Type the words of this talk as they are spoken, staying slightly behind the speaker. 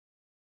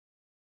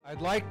I'd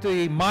like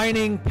the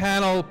mining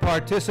panel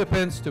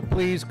participants to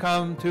please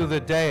come to the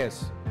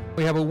dais.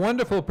 We have a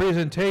wonderful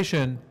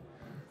presentation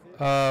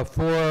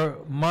for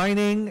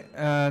mining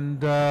and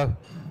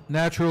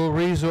natural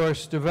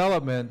resource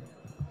development.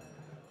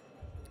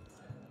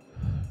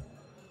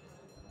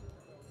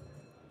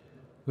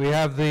 We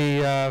have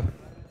the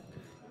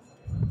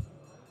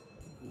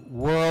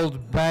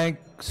World Bank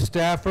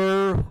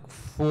staffer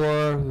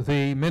for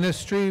the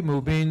ministry,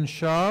 Mubin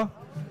Shah,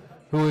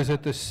 who is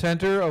at the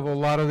center of a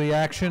lot of the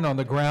action on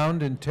the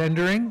ground in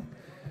tendering.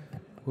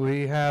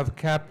 We have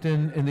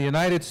Captain in the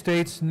United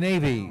States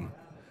Navy,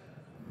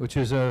 which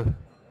is a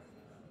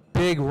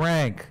big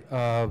rank,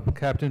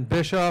 Captain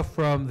Bischoff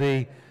from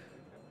the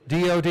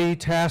DoD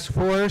Task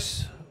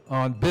Force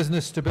on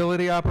Business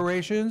Stability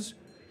Operations.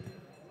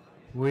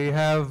 We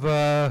have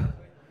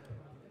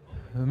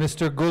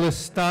Mr.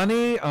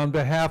 Gulistani on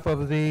behalf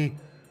of the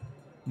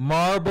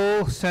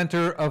Marble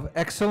Center of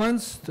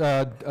Excellence,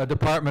 a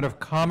Department of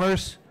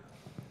Commerce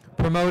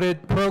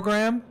promoted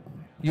program,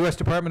 U.S.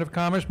 Department of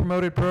Commerce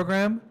promoted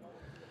program.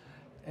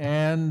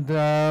 And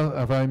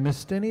have I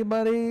missed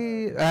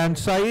anybody? And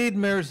Saeed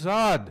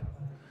Mirzad,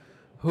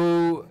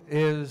 who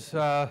is,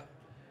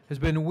 has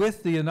been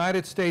with the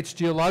United States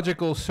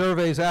Geological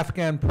Survey's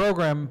Afghan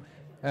program,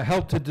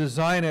 helped to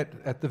design it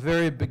at the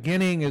very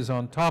beginning, is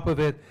on top of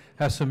it,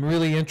 has some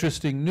really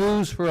interesting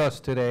news for us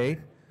today.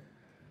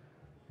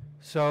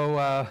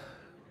 So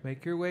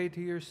make your way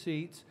to your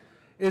seats.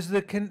 Is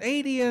the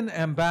Canadian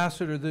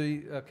ambassador,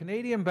 the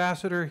Canadian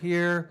ambassador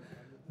here,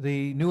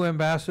 the new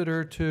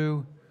ambassador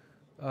to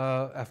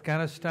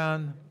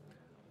Afghanistan?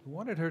 I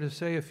wanted her to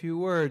say a few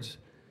words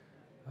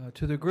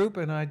to the group,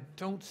 and I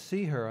don't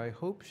see her. I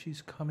hope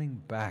she's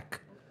coming back.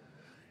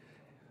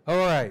 All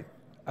right.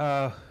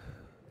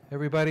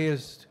 Everybody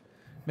is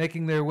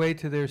making their way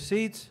to their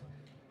seats,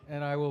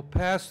 and I will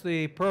pass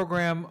the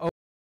program over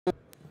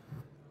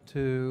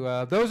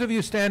to those of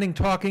you standing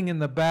talking in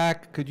the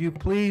back. Could you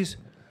please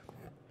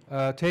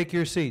take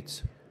your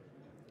seats?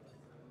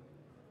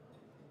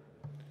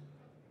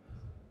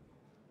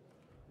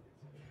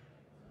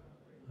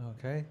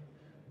 Okay.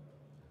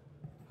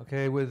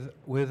 Okay,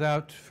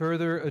 without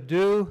further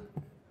ado,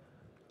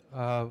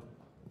 I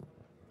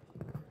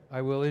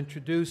will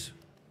introduce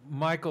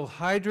Michael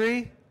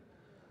Hydry.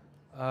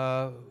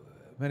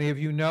 Many of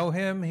you know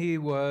him. He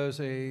was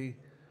a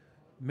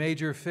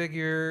major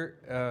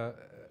figure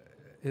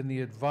in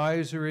the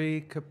advisory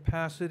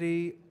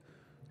capacity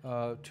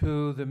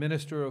to the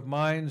Minister of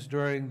Mines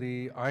during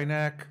the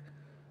INAC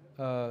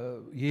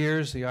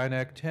years, the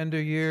INAC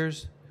tender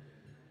years.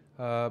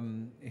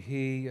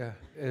 He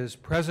is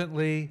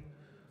presently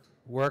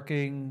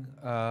working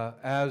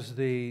as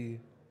the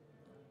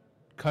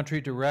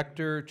country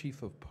director,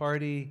 chief of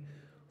party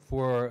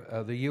for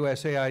the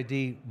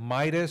USAID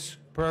MIDAS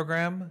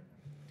program.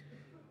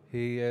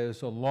 He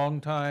is a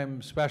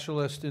longtime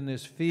specialist in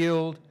this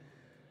field,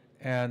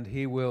 and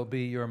he will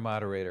be your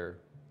moderator.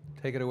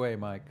 Take it away,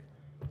 Mike.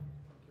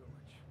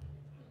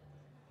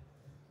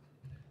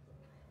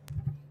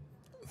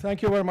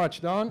 Thank you very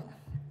much, Don.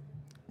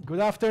 Good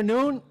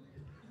afternoon.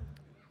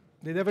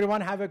 Did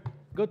everyone have a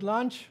good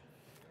lunch?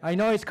 I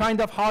know it's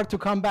kind of hard to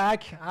come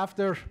back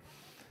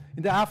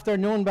in the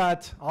afternoon,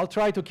 but I'll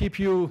try to keep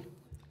you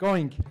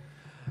going.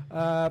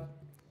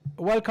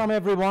 Welcome,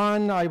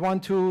 everyone. I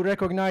want to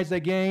recognize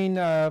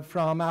again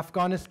from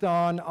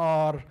Afghanistan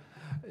our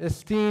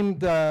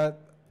esteemed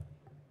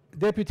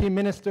Deputy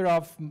Minister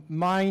of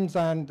Mines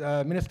and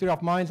Ministry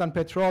of Mines and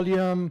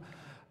Petroleum,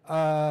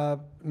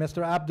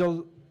 Mr.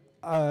 Abdul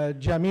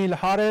Jamil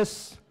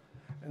Harris,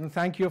 and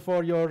thank you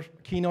for your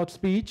keynote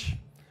speech.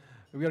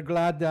 We are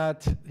glad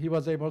that he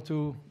was able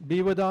to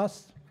be with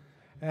us.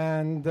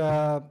 And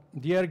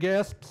dear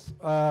guests,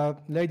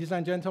 ladies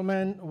and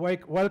gentlemen,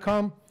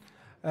 welcome.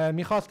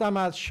 میخواستم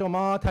از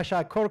شما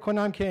تشکر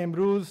کنم که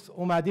امروز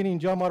اومدین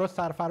اینجا ما رو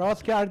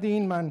سرفراز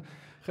کردین. من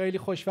خیلی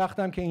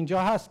خوشوقتم که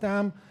اینجا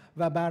هستم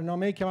و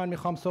برنامه‌ای که من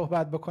میخوام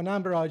صحبت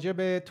بکنم راجع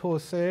به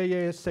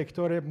توسعه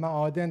سکتور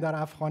معادن در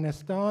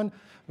افغانستان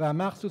و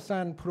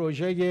مخصوصاً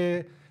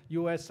پروژه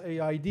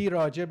USAID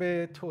راجع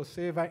به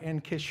توسعه و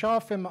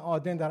انکشاف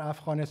معادن در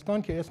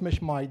افغانستان که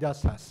اسمش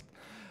مایداس هست.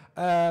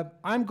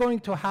 I'm going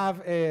to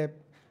have a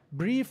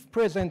brief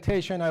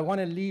presentation. I want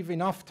to leave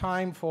enough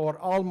time for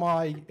all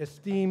my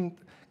esteemed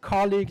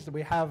colleagues.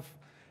 We have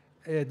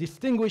a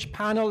distinguished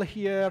panel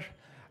here,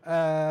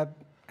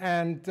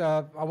 and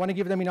I want to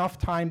give them enough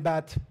time,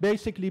 but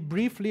basically,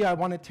 briefly, I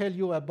want to tell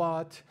you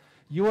about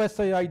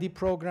USAID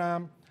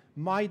program,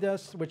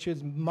 MIDAS, which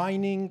is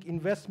Mining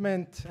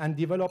Investment and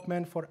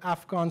Development for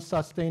Afghan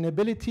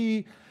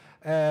Sustainability.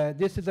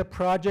 This is a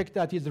project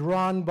that is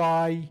run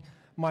by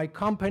my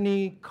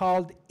company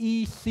called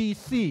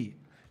ECC,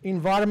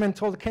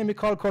 Environmental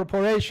Chemical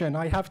Corporation.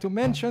 I have to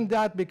mention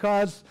that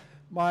because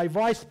my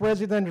Vice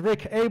President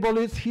Rick Abel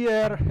is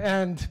here,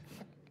 and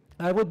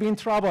I would be in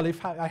trouble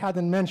if I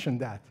hadn't mentioned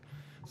that.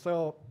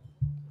 So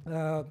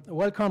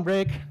welcome,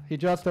 Rick. He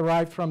just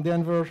arrived from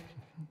Denver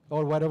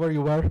or wherever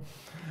you were.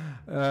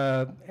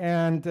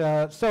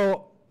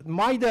 So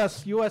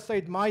MIDAS,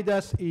 USAID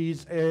MIDAS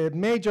is a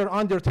major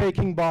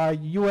undertaking by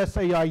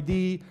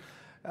USAID.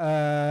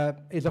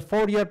 It's a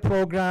 4-year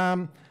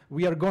program.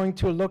 We are going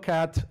to look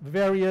at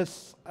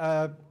various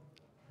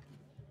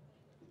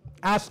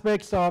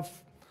aspects of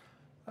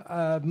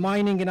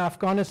mining in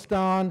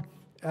Afghanistan.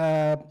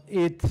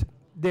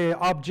 The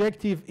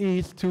objective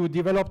is to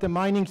develop the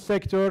mining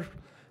sector,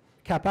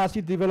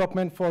 capacity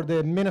development for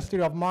the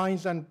Ministry of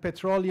Mines and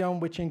Petroleum,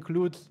 which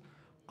includes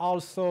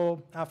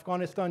also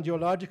Afghanistan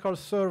Geological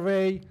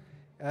Survey.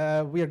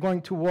 We are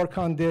going to work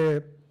on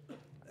the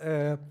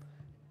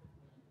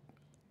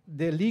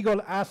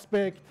legal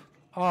aspect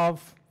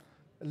of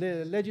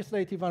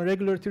legislative and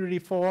regulatory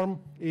reform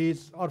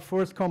is our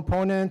first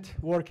component,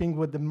 working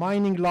with the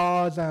mining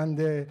laws and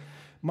the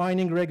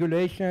mining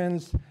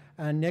regulations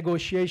and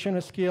negotiation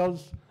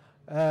skills.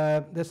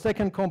 The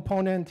second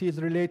component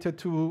is related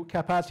to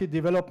capacity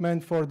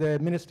development for the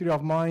Ministry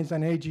of Mines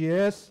and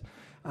AGS.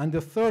 And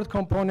the third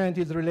component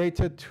is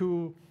related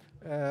to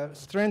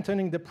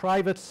strengthening the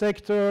private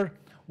sector,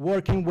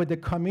 working with the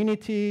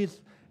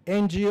communities,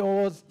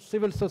 NGOs,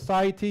 civil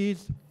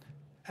societies,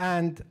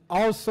 and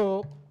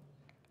also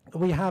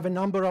we have a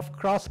number of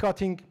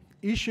cross-cutting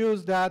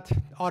issues that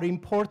are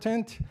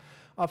important.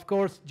 Of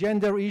course,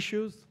 gender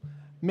issues,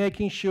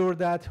 making sure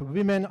that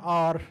women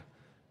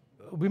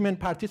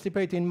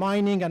participate in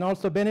mining and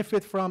also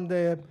benefit from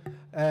the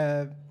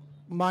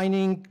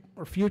mining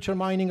or future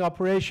mining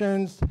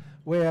operations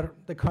where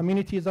the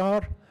communities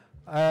are.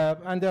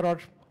 And there are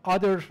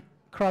other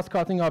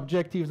cross-cutting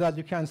objectives, as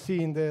you can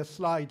see in the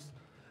slides.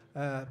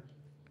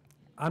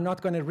 I'm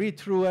not going to read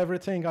through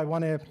everything. I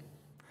want to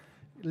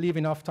leave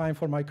enough time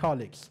for my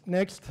colleagues.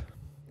 Next.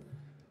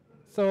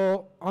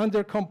 So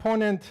under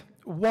component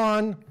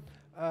 1,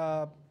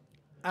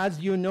 as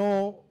you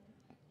know,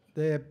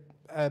 the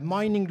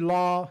mining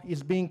law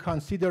is being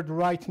considered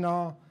right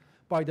now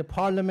by the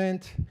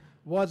Parliament,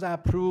 was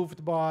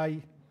approved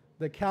by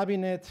the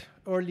Cabinet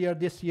earlier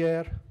this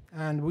year,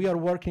 and we are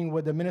working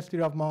with the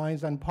Ministry of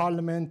Mines and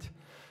Parliament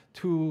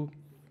to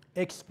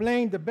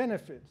explain the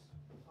benefits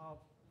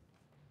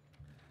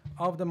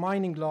of the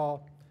mining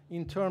law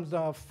in terms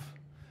of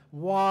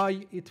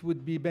why it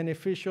would be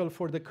beneficial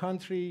for the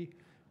country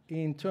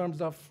in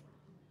terms of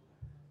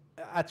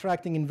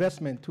attracting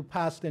investment to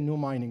pass the new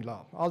mining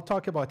law. I'll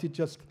talk about it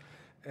just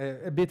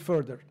a bit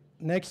further.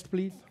 Next,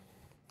 please.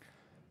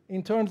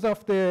 In terms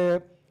of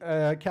the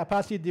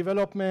capacity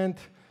development,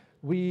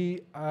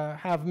 we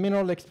have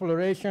mineral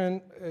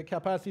exploration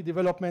capacity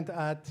development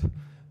at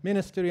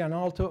Ministry and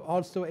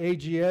also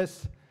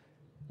AGS.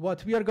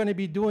 What we are going to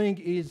be doing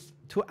is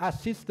to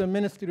assist the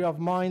Ministry of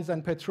Mines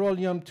and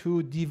Petroleum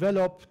to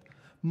develop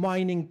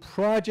mining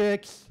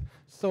projects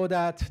so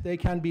that they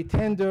can be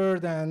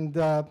tendered and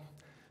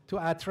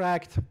to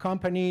attract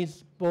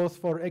companies both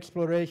for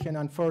exploration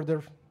and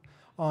further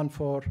on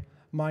for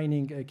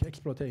mining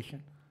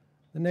exploitation.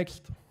 The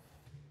next.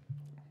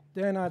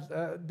 Then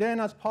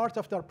as part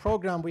of our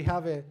program, we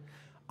have a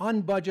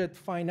on-budget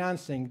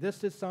financing.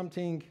 This is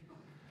something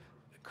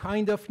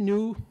kind of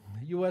new,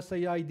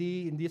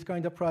 USAID in these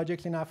kind of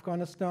projects in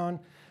Afghanistan,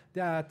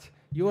 that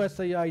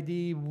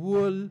USAID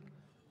will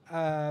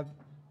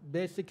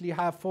basically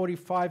have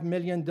 $45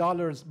 million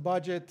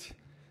budget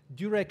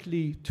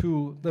directly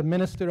to the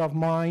Minister of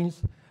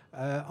Mines.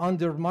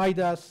 Under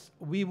MIDAS,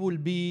 we will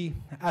be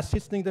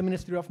assisting the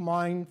Ministry of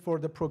Mines for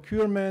the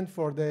procurement,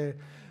 for the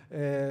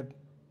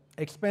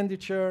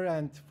expenditure,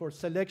 and for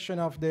selection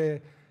of the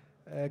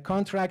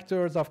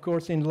contractors, of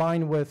course, in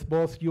line with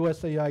both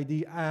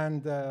USAID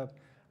and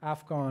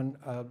Afghan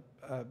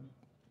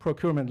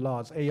procurement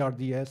laws,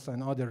 ARDS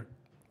and other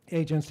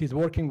agencies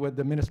working with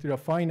the Ministry of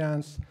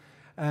Finance.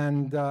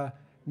 And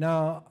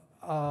now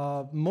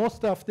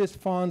most of these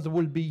funds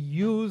will be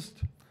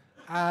used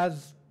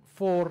as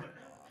for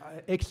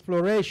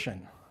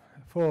exploration,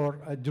 for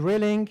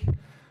drilling,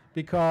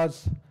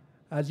 because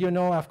as you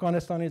know,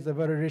 Afghanistan is a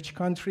very rich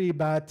country,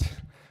 but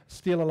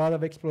still a lot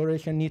of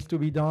exploration needs to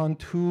be done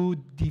to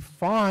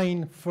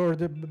define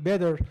further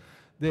better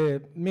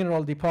the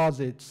mineral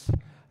deposits.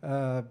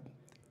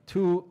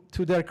 To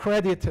their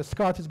credit,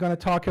 Scott is going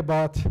to talk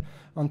about,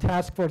 on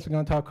task force, we're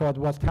going to talk about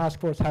what task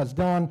force has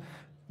done.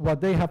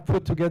 What they have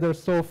put together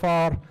so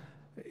far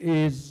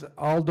is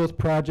all those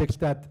projects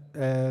that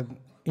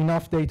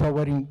enough data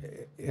were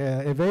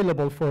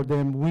available for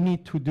them. We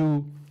need to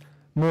do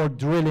more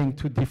drilling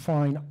to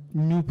define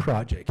new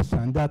projects,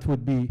 and that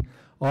would be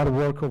our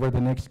work over the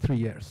next 3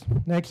 years.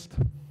 Next.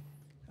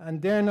 And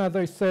then, as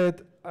I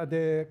said,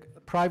 the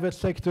private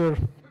sector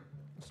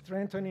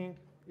strengthening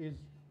is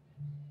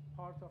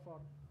part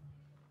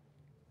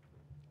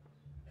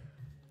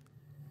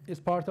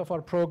of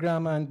our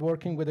program, and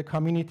working with the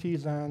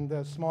communities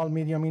and small,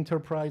 medium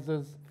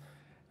enterprises,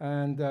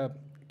 and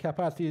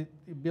capacity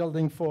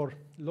building for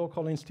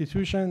local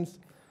institutions,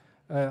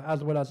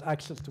 as well as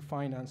access to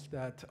finance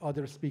that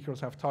other speakers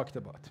have talked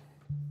about.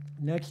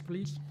 Next,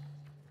 please.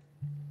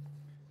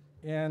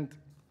 And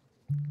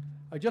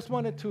I just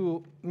wanted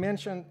to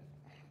mention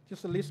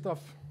just a list of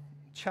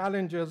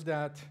challenges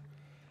that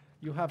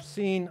You have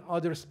seen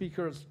other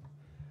speakers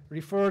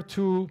refer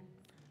to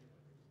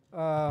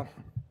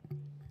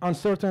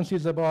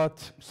uncertainties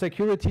about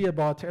security,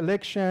 about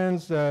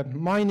elections,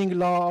 mining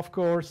law, of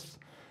course,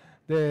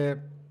 the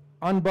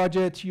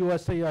unbudgeted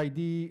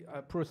USAID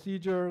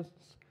procedures,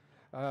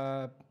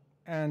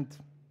 and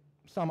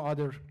some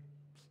other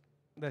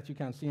that you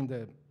can see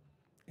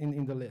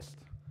in the list.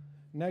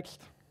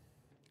 Next.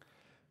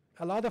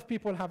 A lot of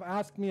people have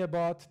asked me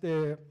about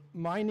the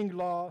mining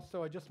law,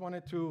 so I just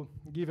wanted to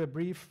give a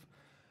brief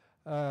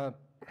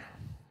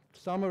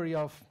summary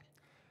of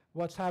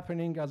what's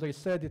happening. As I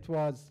said, it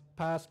was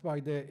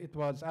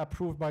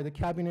approved by the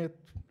cabinet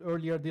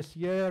earlier this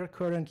year.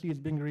 Currently, it's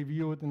being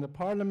reviewed in the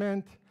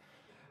parliament.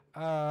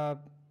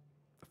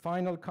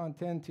 Final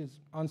content is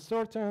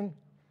uncertain.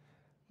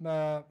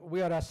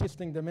 We are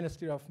assisting the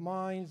Ministry of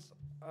Mines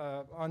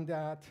on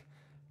that.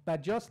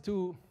 But just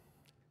 2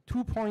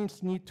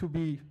 points need to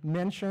be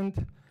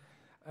mentioned.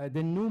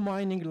 The new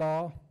mining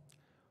law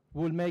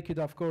will make it,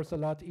 of course, a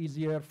lot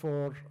easier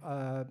for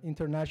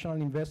international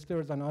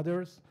investors and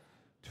others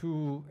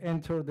to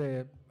enter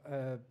the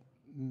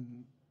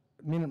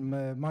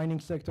mining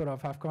sector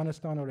of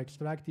Afghanistan or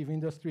extractive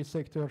industry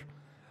sector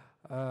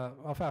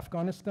of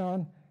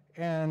Afghanistan.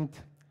 And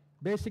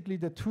basically,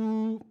 the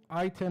 2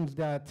 items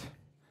that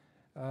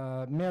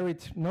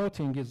merit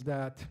noting is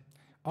that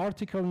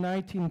Article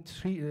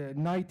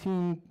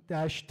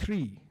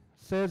 19-3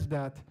 says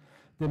that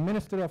the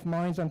Minister of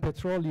Mines and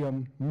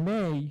Petroleum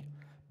may,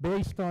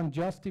 based on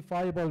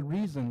justifiable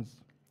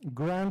reasons,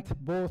 grant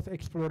both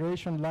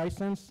exploration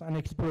license and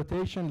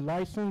exploitation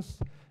license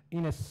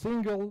in a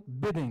single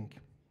bidding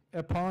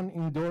upon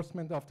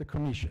endorsement of the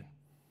Commission.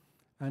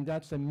 And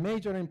that's a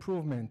major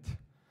improvement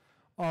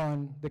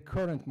on the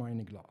current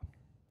mining law,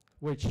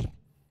 which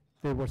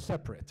they were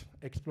separate,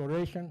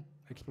 exploration,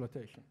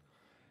 exploitation.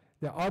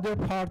 The other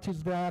part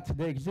is that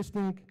the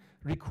existing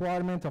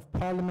requirement of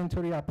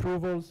parliamentary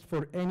approvals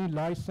for any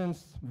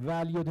license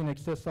valued in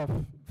excess of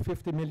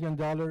 $50 million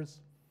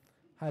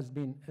has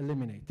been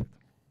eliminated.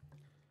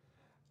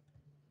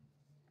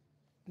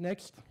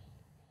 Next,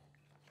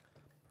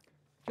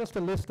 just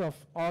a list of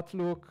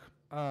outlook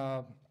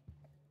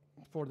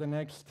for the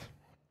next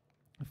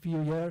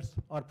few years.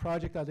 Our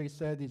project, as I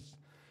said, is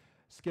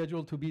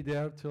scheduled to be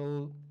there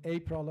till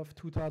April of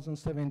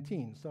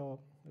 2017. So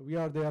we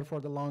are there for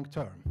the long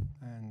term.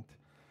 And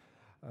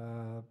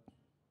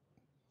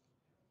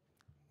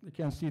you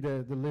can see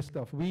the list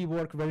of, we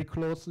work very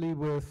closely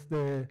with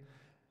the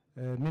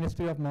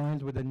Ministry of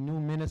Mines, with the new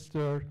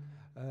minister,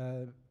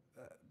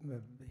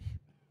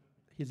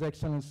 His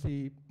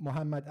Excellency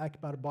Mohammad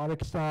Akbar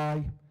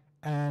Baraksai,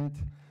 and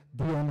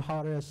Dion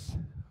Harris,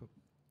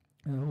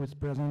 who is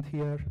present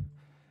here.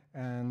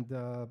 And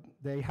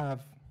they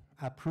have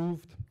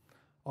approved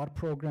our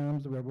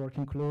programs. We're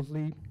working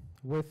closely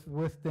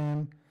with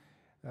them,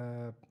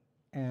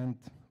 and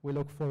we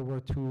look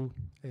forward to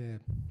a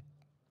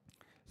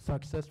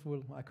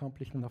successful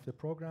accomplishment of the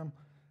program.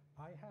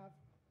 I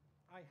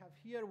have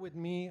here with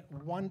me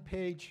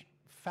 1-page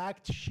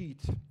fact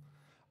sheet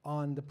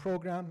on the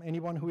program.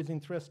 Anyone who is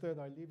interested,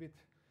 I leave it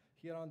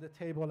here on the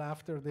table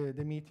after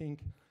the meeting.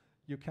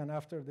 You can,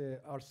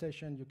 after our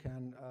session, you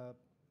can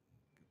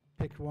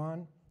pick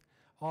one.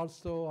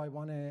 Also, I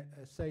want to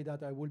say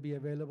that I will be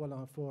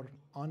available for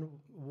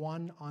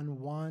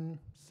one-on-one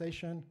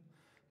session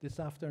this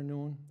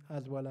afternoon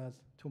as well as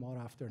tomorrow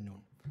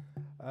afternoon.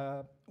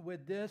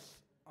 With this,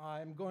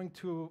 I'm going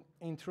to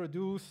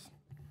introduce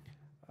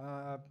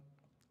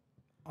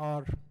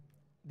our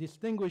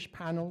distinguished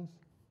panel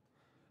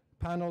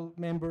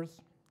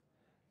members.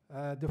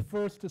 The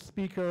first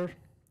speaker,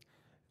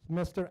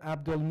 Mr.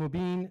 Abdul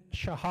Mubin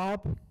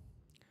Shahab,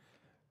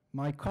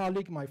 my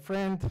colleague, my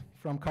friend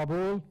from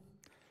Kabul,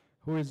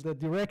 who is the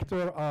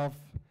director of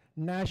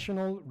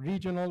National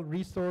Regional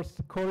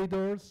Resource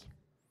Corridors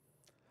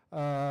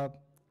as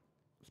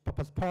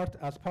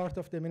part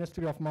of the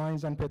Ministry of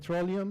Mines and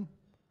Petroleum.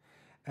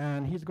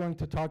 And he's going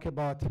to talk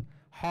about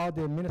how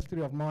the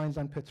Ministry of Mines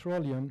and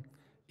Petroleum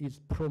is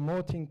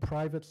promoting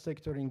private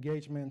sector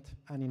engagement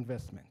and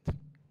investment.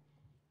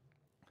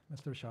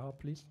 Mr. Shahab,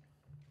 please.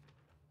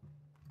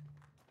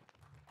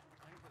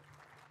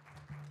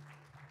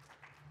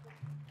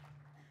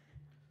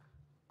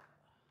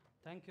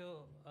 Thank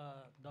you,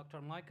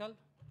 Dr. Michael.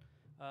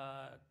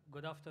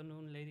 Good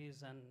afternoon,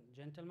 ladies and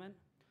gentlemen.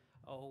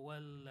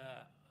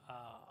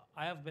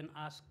 I have been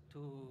asked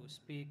to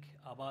speak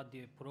about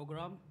the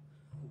program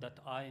that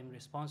I am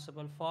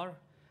responsible for,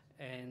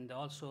 and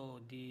also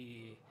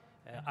the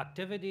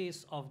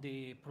activities of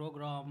the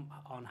program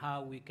on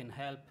how we can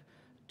help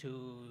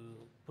to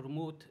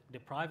promote the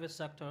private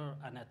sector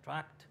and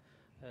attract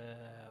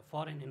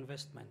foreign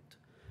investment.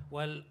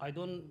 Well, I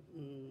don't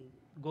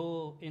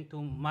go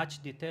into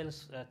much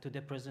details to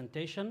the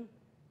presentation.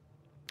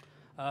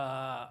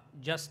 I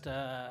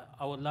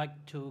would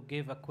like to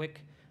give a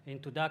quick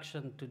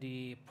introduction to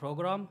the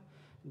program.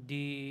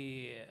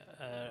 The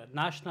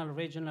National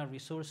Regional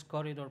Resource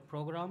Corridor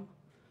Program,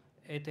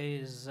 it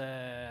is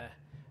a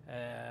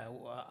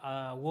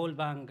World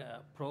Bank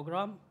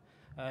program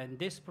And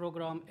this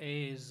program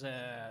is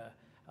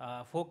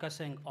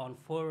focusing on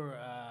four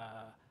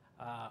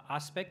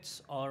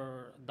aspects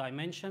or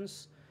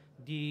dimensions.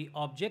 The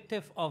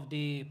objective of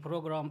the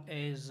program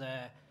is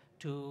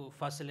to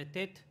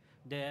facilitate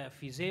the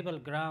feasible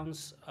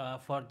grounds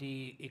for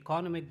the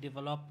economic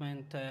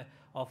development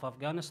of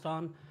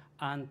Afghanistan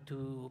and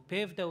to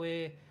pave the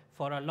way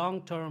for a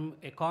long-term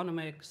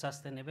economic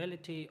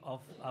sustainability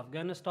of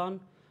Afghanistan,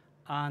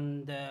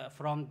 and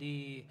from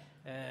the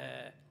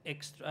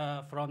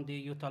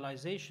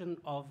utilization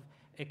of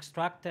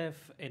extractive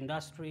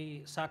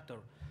industry sector.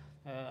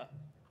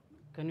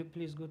 Can you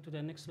please go to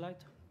the next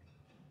slide?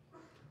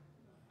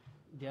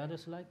 The other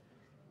slide?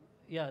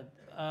 Yeah.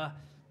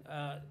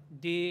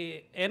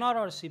 The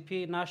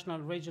NRRCP, National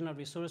Regional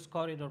Resource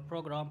Corridor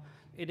Program,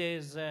 it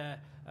is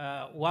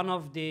one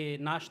of the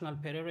national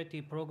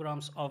priority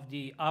programs of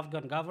the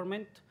Afghan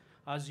government.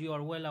 As you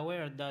are well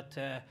aware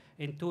that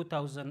in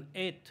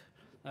 2008,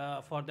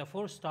 for the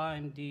first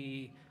time,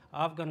 the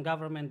Afghan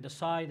government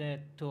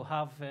decided to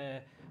have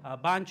a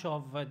bunch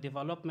of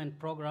development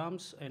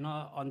programs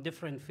on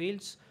different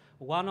fields.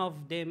 One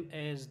of them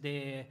is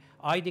the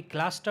ID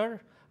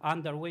cluster,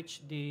 under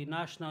which the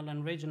National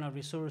and Regional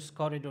Resource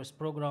Corridors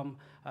Program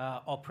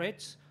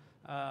operates.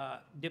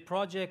 The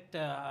project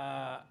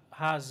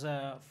has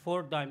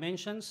 4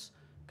 dimensions.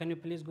 Can you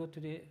please go to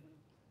the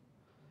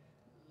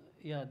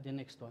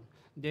next one?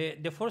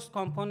 The first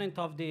component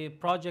of the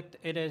project,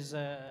 it is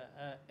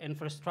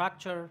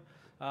infrastructure.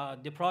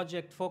 The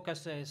project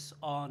focuses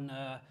on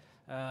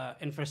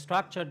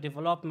infrastructure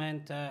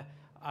development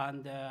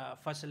and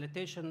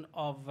facilitation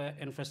of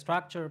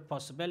infrastructure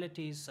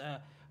possibilities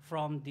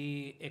from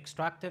the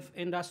extractive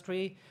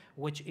industry,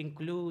 which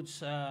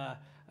includes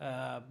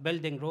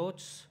building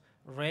roads,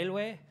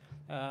 railway.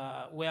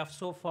 We have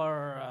so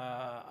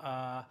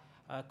far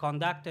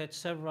conducted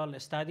several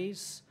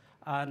studies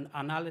and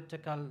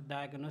analytical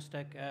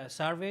diagnostic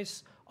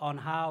surveys on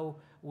how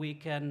we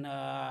can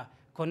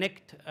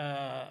connect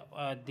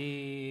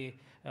the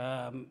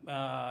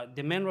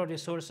mineral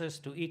resources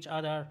to each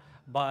other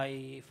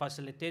by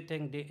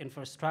facilitating the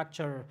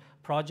infrastructure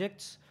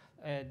projects.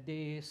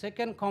 The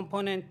second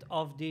component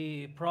of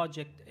the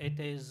project, it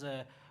is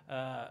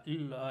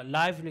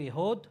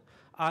livelihood.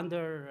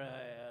 Under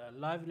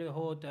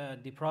livelihood,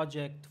 the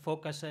project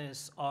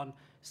focuses on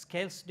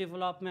skills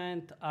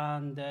development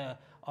and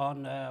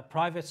on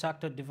private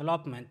sector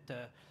development.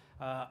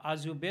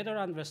 As you better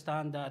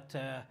understand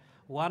that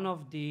one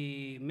of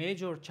the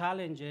major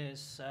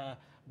challenges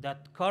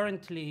that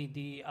currently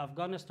the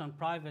Afghanistan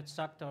private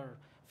sector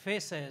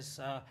faces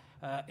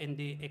in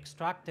the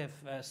extractive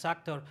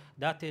sector,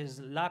 that is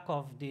lack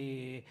of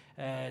the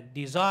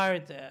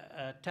desired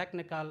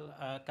technical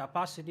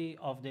capacity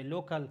of the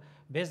local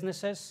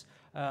businesses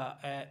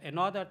in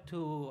order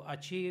to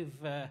achieve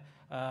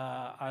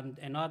and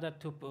in order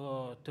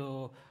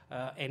to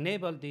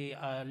enable the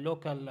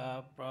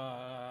local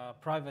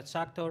private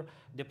sector.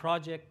 The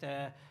project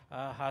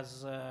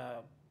has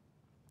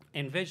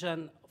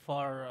envisioned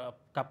for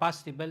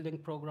capacity building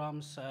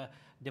programs.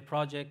 The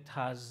project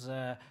has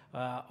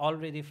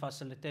already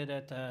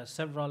facilitated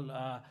several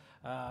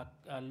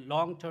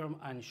long-term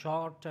and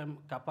short-term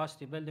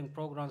capacity building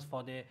programs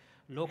for the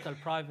local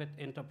private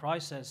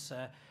enterprises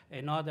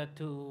in order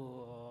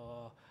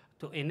to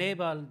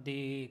enable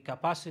the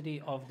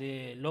capacity of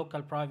the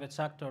local private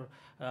sector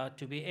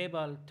to be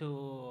able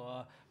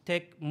to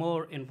take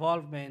more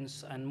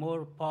involvements and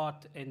more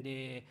part in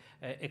the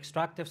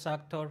extractive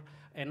sector,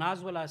 and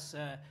as well as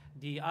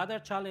the other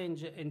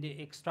challenge in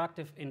the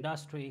extractive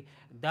industry,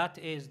 that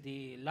is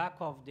the lack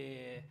of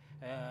the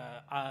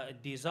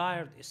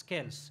desired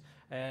skills.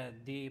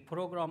 The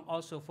program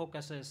also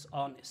focuses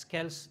on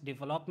skills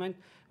development.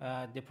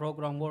 The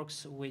program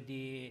works with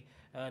the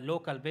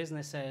local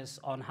businesses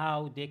on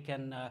how they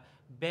can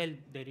build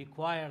the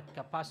required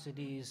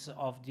capacities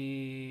of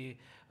the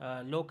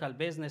local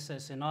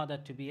businesses in order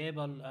to be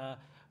able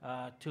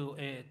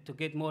to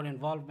get more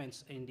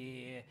involvements in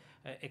the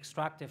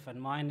extractive and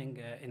mining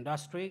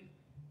industry.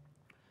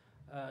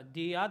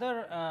 The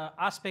other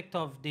aspect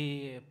of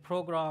the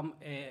program,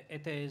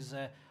 it is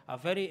a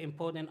very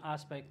important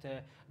aspect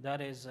that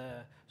is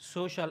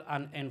social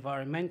and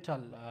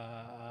environmental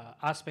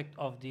aspect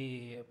of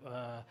the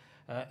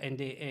in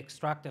the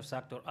extractive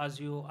sector. As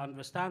you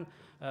understand,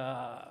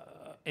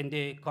 in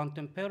the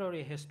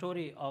contemporary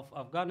history of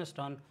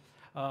Afghanistan,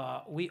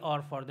 we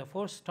are for the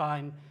first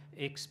time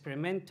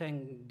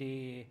experimenting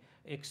the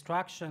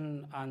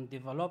extraction and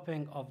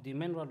developing of the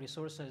mineral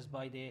resources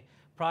by the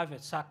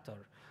private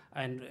sector.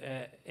 And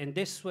in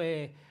this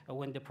way,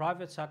 when the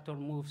private sector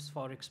moves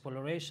for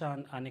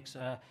exploration and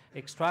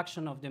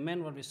extraction of the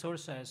mineral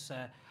resources,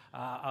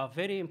 a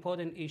very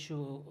important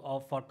issue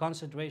for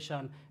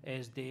consideration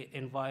is the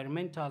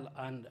environmental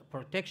and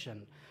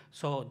protection.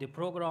 So the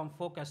program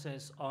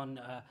focuses on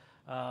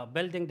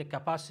building the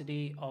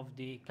capacity of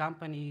the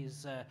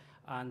companies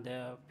and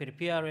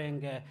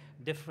preparing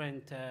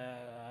different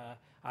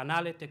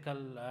analytical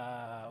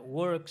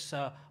works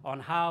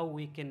on how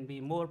we can be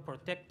more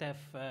protective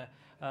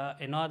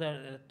in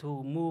order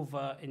to move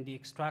in the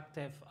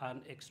extractive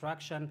and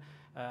extraction.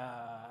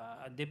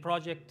 The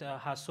project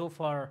has so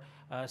far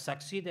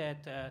succeeded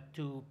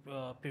to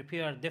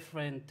prepare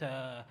different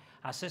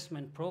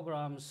assessment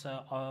programs,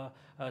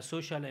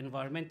 social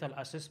environmental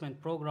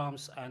assessment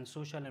programs, and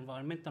social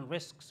environmental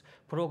risks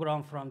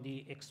program from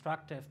the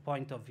extractive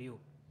point of view.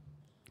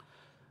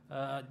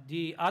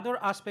 The other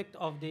aspect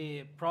of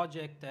the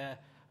project,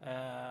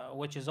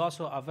 which is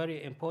also a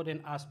very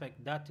important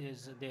aspect, that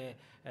is the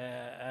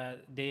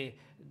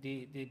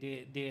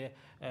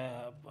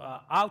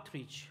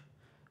outreach.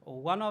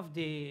 One of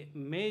the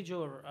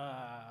major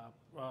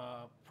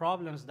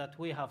problems that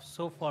we have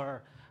so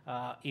far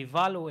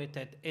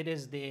evaluated, it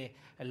is the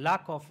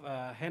lack of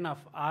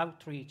enough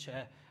outreach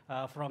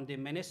from the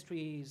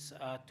ministries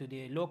to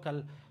the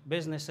local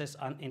businesses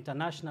and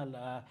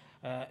international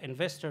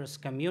investors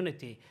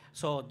community.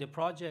 So the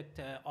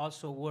project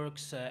also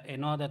works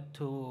in order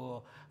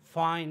to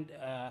find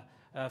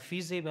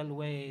feasible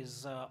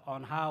ways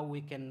on how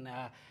we can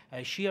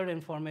share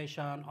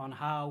information, on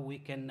how we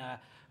can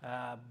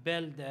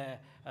build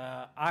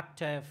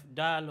active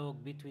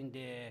dialogue between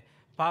the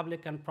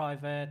public and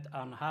private,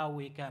 and how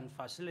we can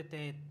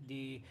facilitate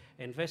the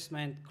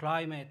investment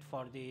climate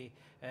for the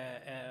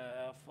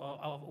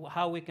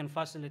how we can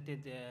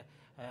facilitate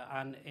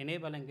an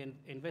enabling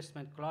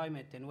investment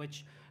climate in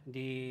which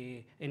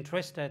the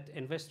interested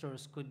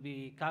investors could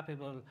be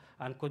capable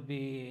and could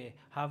be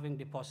having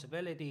the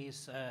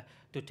possibilities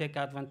to take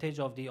advantage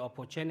of the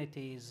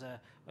opportunities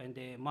in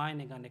the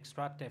mining and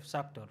extractive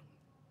sector.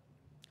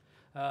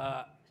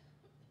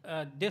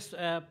 This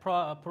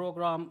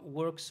program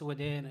works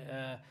within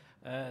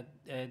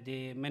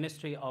the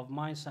Ministry of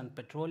Mines and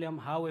Petroleum.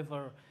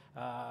 However,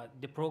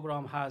 the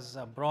program has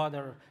a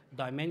broader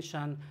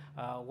dimension.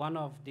 One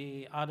of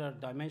the other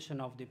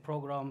dimension of the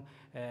program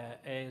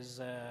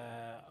is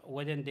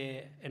within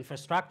the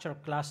infrastructure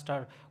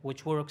cluster,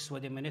 which works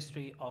with the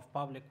Ministry of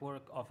Public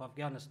Work of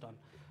Afghanistan.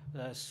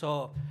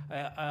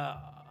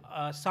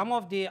 Some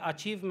of the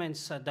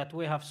achievements that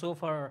we have so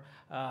far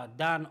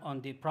done on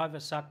the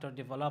private sector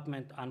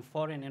development and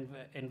foreign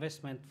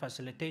investment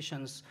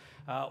facilitations,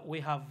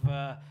 we have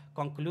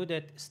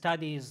concluded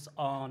studies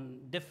on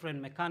different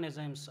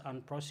mechanisms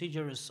and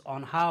procedures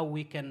on how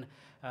we can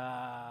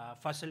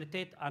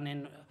facilitate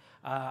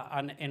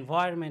an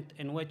environment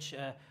in which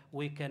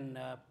we can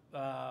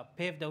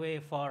pave the way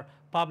for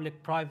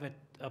public-private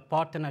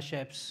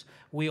partnerships.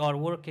 We are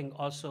working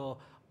also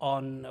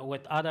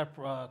with other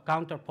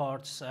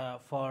counterparts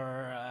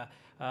for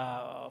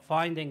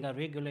finding a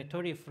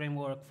regulatory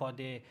framework for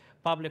the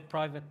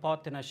public-private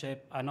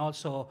partnership, and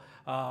also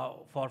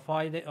for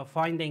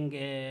finding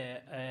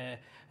an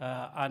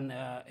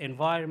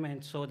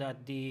environment so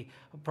that the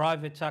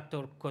private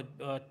sector could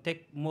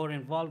take more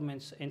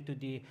involvements into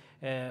the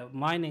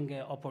mining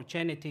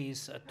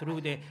opportunities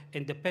through the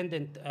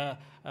independent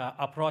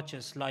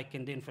approaches, like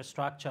in the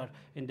infrastructure,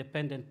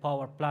 independent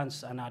power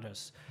plants, and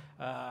others.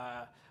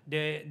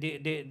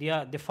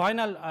 The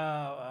final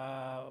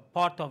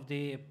part of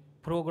the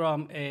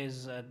program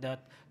is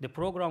that the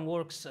program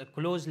works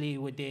closely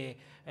with the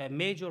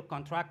major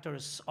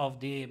contractors of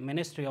the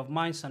Ministry of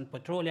Mines and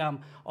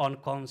Petroleum on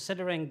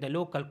considering the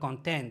local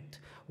content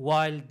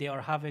while they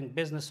are having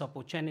business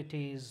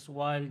opportunities,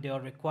 while they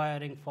are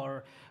requiring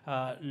for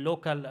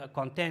local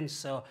content.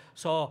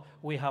 So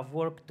we have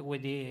worked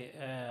with the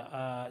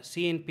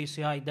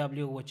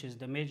CNPCIW, which is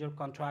the major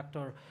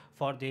contractor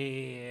for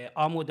the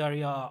Amu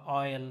Darya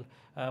oil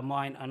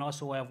mine, and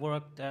also we have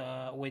worked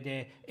with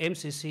the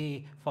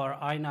MCC for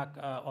INAC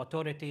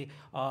authority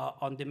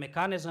on the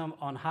mechanism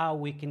on how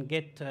we can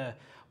get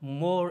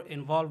more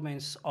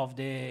involvements of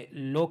the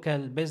local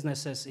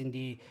businesses in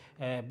the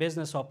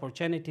business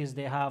opportunities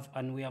they have.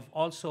 And we have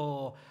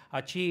also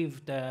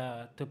achieved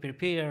to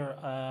prepare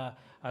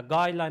a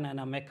guideline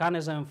and a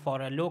mechanism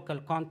for a local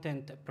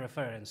content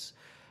preference.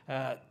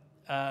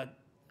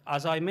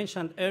 As I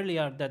mentioned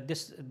earlier, that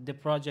the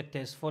project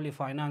is fully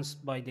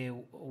financed by the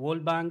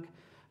World Bank.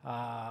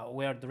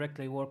 We are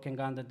directly working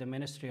under the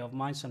Ministry of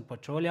Mines and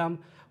Petroleum.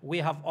 We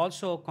have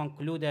also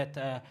concluded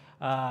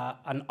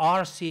an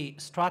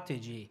RC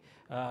strategy,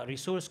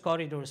 resource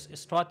corridors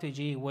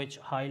strategy, which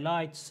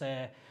highlights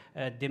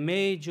the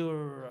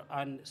major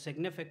and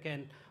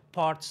significant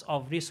parts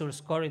of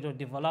resource corridor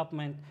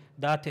development,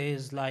 that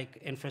is like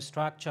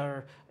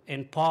infrastructure,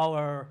 in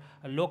power,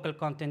 local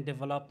content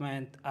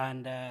development,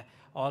 and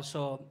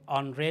also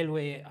on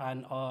railway,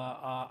 and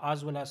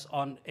as well as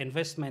on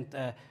investment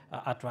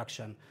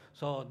attraction.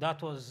 So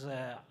that was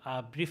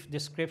a brief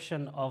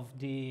description of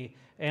the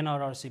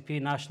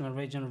NRRCP National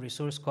Regional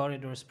Resource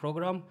Corridors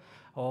Program.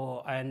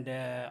 And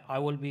I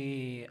will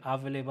be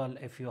available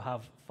if you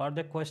have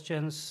further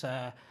questions.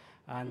 I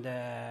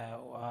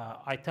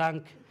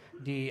thank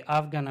the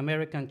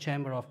Afghan-American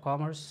Chamber of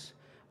Commerce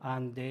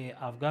and the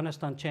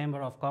Afghanistan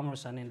Chamber of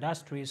Commerce and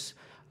Industries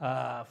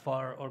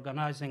for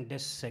organizing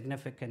this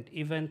significant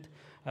event.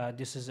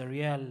 This is a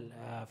real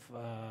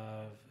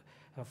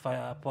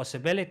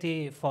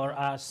possibility for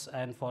us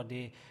and for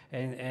the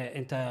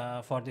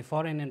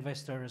foreign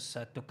investors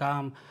to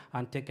come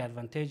and take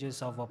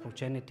advantages of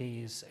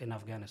opportunities in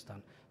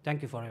Afghanistan.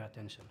 Thank you for your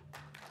attention.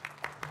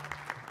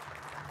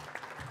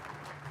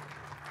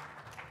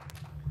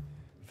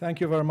 Thank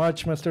you very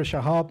much, Mr.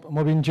 Shahab.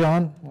 Mobin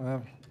Jan,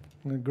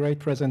 a great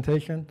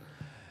presentation.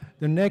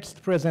 The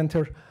next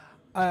presenter,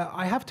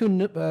 I have to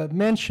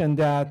mention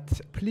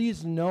that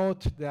please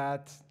note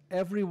that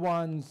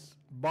everyone's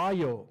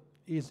bio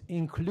is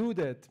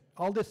included,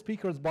 all the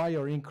speakers'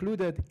 bio are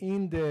included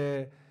in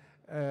the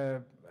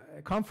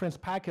conference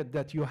packet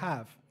that you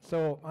have.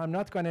 So I'm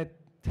not going to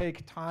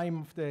take time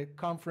of the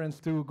conference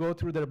to go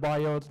through their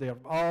bios. They are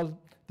all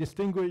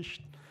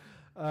distinguished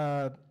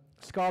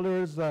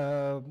scholars,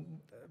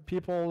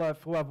 people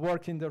who have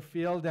worked in their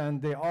field,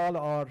 and they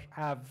all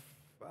have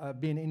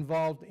been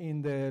involved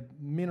in the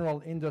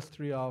mineral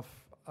industry or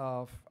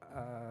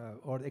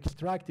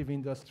extractive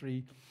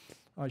industry,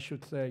 I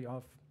should say,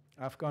 of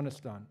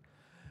Afghanistan.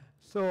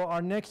 So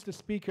our next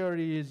speaker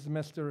is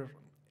Mr.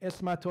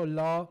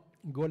 Ismatullah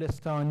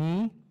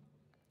Golestani.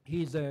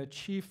 He's a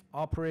Chief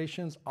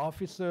Operations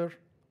Officer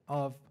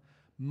of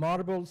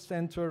Marble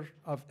Center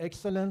of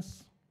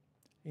Excellence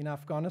in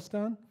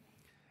Afghanistan,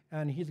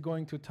 and he's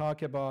going to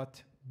talk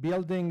about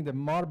building the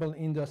marble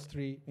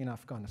industry in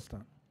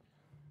Afghanistan.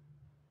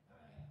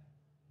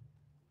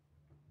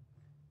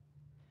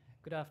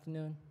 Good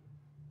afternoon.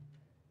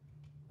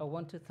 I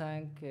want to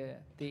thank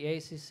the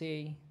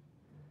ACC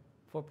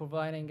for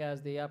providing us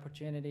the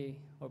opportunity,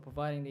 or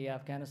providing the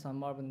Afghanistan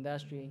marble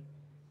industry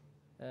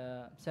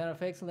Center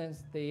of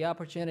Excellence the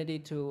opportunity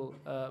to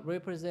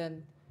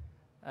represent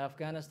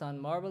Afghanistan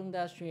marble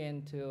industry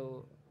and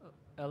to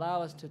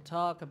allow us to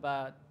talk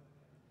about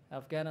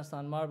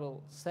Afghanistan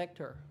marble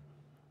sector.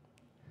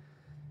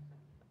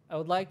 I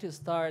would like to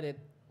start it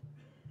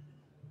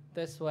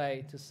this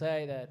way, to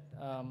say that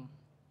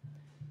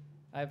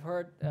I've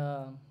heard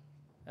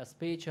a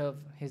speech of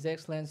His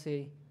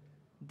Excellency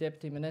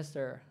Deputy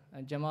Minister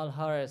Jamal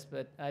Harris,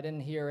 but I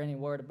didn't hear any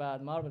word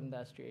about marble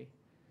industry.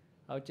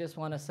 I would just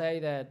want to say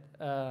that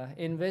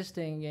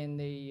investing in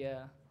the,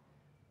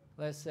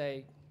 let's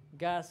say,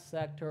 gas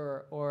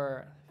sector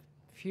or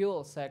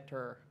fuel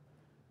sector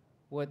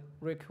would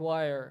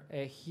require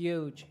a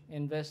huge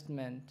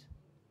investment.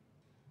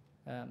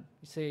 You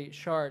see,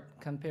 short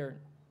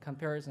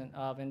comparison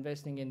of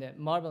investing in the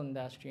marble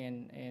industry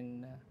and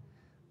in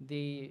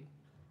the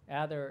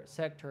other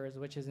sectors,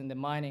 which is in the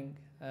mining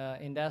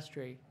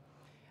industry.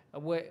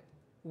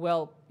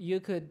 Well, you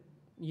could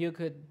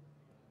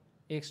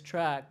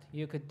extract,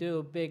 you could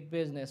do big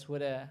business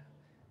with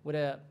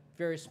a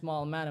very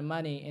small amount of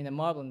money in the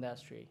marble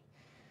industry.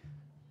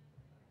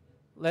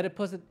 Let it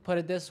put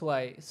it this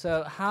way.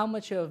 So how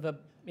much of an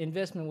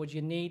investment would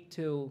you need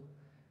to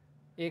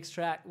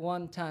extract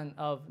 1 ton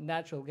of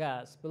natural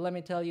gas? But let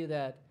me tell you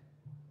that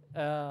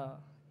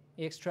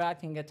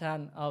extracting a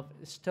ton of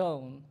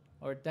stone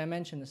or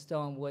dimension of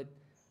stone would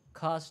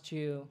cost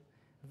you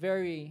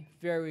very,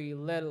 very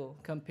little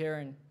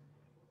comparing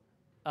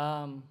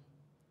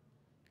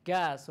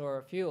gas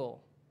or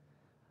fuel.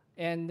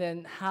 And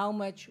then how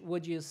much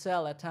would you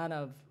sell a ton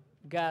of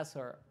gas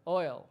or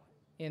oil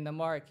in the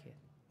market?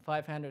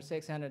 $500,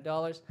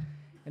 $600.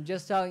 I'm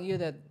just telling you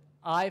that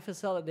I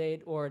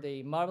facilitate, or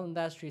the Marble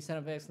Industry Center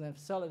of Excellence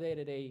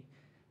facilitated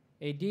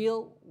a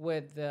deal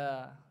with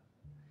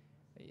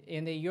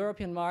in the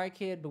European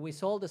market, but we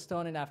sold the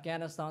stone in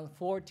Afghanistan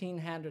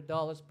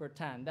 $1,400 per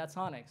ton. That's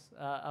onyx,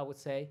 I would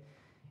say.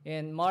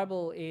 And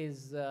marble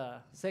is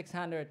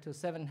 $600 to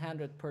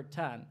 $700 per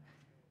ton.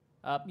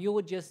 You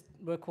would just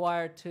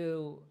require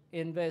to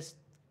invest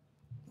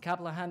a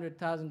couple of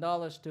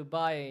 $100,000 to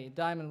buy a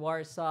diamond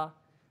wire saw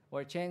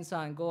or a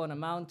chainsaw and go on a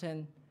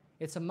mountain.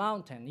 It's a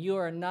mountain. You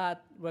are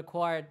not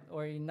required,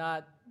 or you're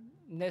not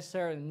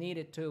necessarily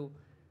needed to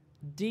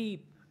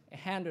deep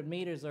 100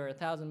 meters or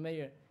 1,000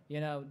 meters,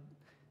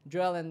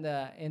 drill in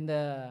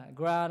the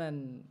ground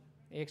and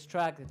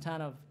extract a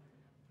ton of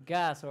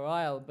gas or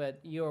oil. But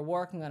you're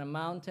working on a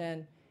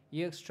mountain,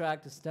 you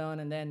extract the stone,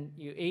 and then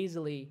you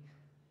easily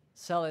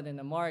sell it in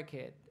the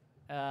market.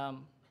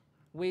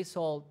 We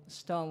sold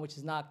stone which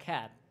is not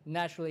cat.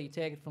 Naturally, you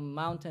take it from a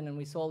mountain, and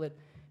we sold it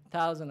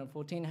 $1,000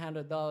 or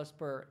 $1,400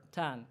 per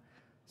ton.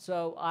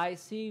 So I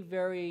see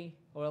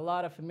a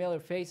lot of familiar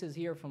faces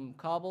here from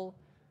Kabul,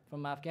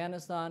 from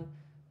Afghanistan.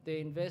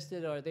 They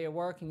invested, or they're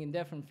working in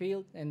different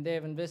fields, and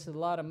they've invested a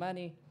lot of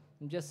money.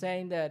 I'm just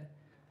saying that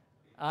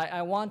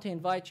I want to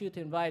invite you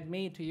to invite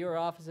me to your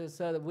offices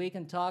so that we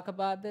can talk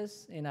about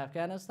this in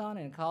Afghanistan,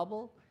 in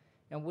Kabul,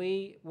 and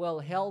we will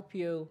help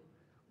you,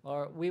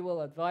 or we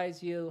will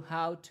advise you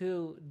how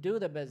to do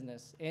the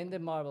business in the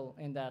marble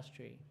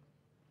industry.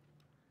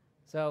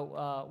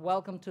 So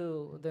welcome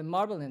to the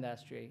marble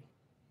industry.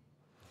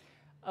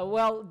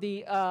 Well,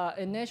 the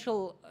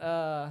initial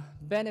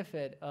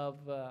benefit of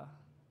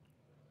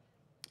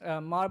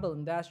marble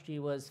industry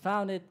was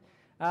founded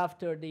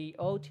after the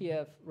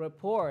OTF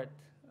report,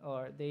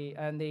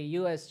 and the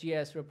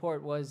USGS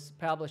report was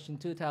published in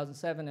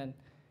 2007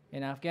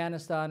 in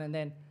Afghanistan, and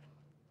then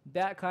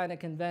that kind of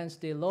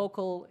convinced the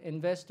local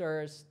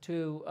investors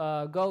to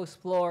go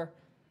explore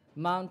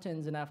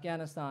mountains in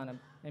Afghanistan.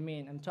 I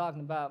mean, I'm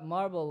talking about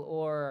marble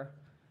or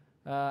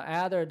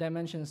other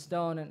dimension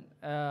stone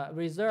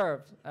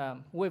reserves.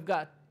 We've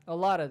got a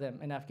lot of them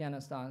in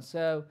Afghanistan.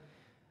 So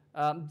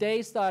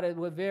they started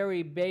with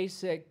very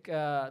basic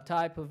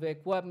type of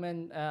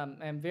equipment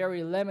and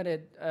very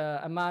limited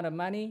amount of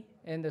money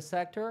in the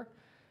sector,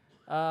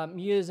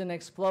 using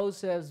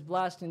explosives,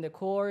 blasting the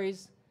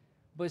quarries,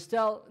 but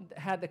still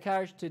had the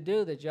courage to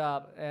do the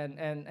job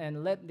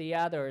and let the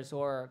others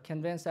or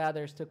convince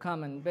others to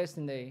come and invest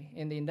in the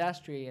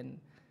industry and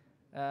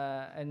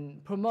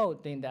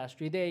promote the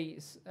industry. They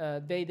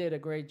did a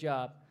great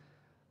job.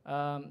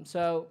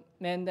 So,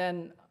 and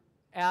then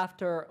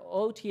after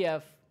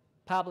OTF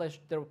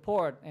published the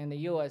report in the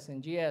US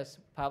and GS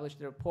published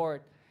the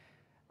report,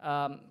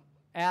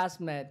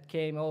 ASMET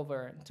came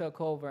over and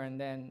took over, and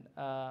then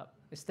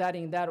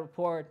studying that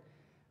report,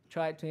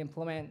 tried to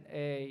implement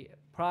a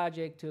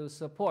project to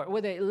support,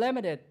 with a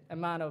limited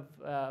amount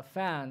of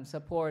funds,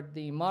 support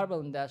the marble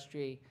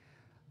industry,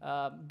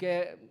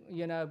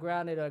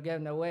 granted or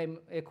given away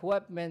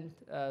equipment,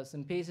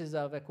 some pieces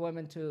of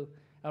equipment to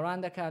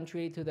around the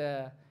country to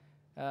the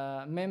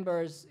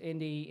members in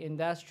the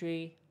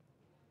industry.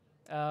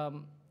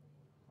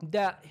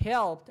 That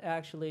helped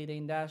actually the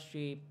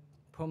industry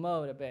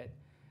promote a bit.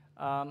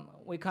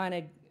 We kind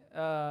of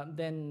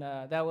then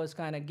that was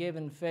kind of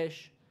given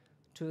fish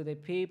to the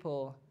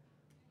people,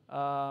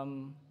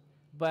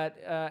 but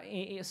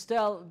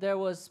still there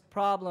was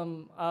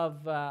problem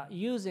of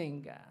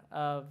using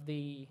of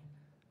the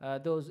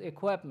those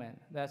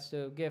equipment. That's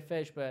to give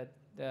fish, but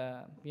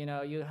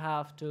you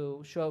have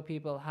to show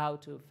people how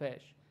to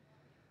fish.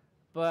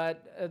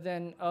 But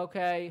then,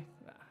 okay,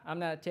 I'm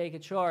gonna take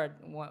it short.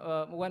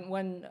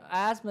 When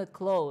ASMET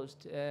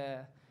closed,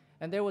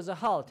 and there was a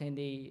halt in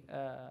the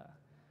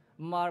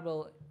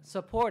marble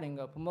supporting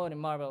or promoting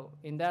marble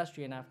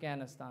industry in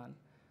Afghanistan.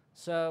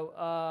 So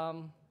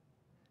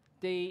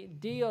the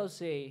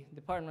DOC,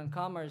 Department of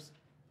Commerce,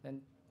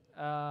 then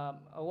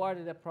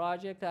awarded a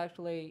project,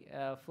 actually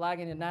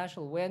flagging the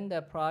national win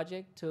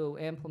project to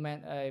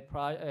implement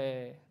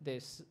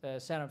this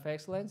Center of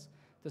Excellence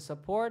to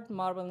support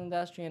marble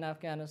industry in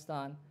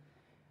Afghanistan.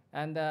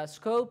 And the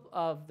scope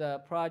of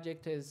the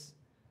project is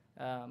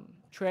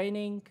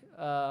training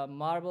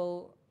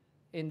marble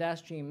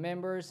industry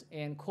members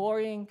in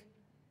quarrying,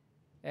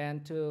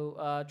 and to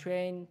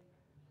train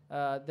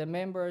the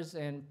members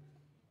in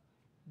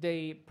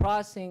the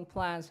processing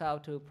plants, how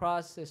to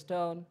process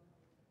stone,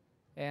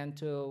 and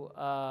to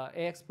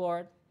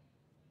export,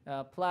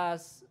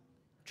 plus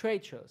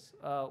trade shows.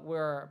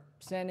 We're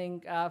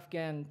sending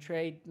Afghan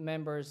trade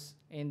members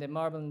in the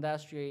marble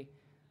industry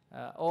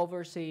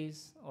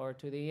overseas or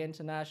to the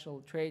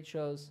international trade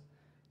shows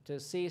to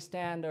see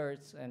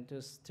standards and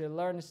to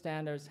learn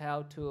standards,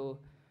 how to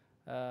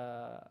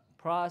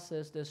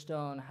process the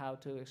stone, how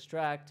to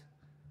extract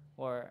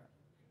or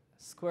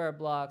square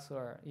blocks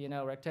or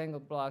rectangle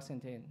blocks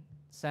and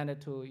send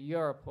it to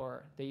Europe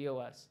or the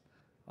US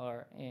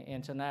or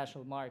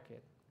international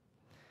market.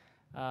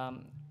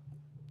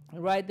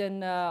 Right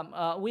then,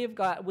 we've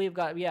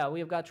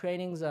got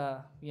trainings.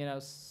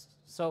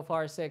 So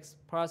far 6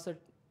 process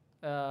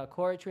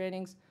core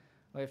trainings.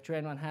 We've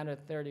trained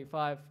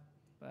 135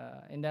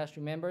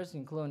 industry members,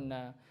 including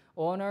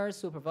owners,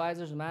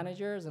 supervisors,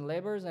 managers, and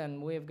laborers,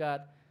 and we've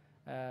got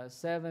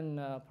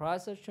 7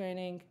 process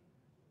training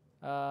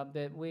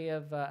that we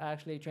have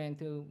actually trained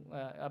to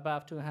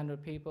about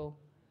 200 people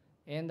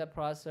in the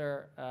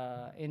processor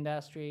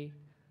industry,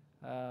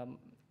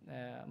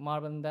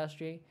 marble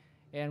industry.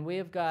 And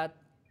we've got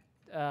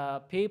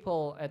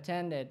people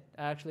attended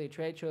actually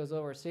trade shows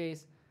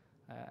overseas.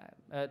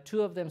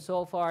 2 of them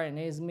so far in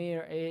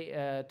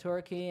Izmir,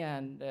 Turkey,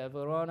 and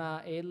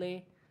Verona,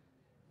 Italy.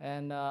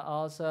 And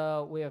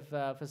also we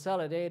have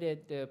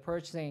facilitated the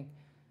purchasing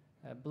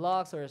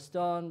blocks or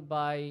stone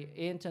by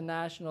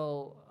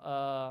international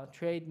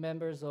trade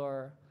members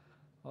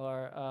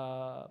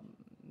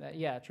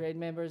trade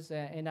members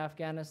in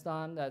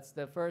Afghanistan. That's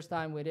the first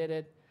time we did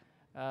it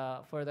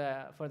for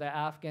the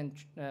Afghan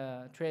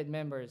trade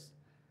members.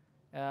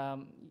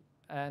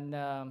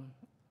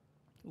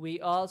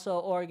 We also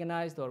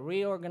organized or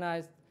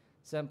reorganized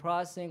some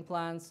processing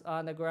plants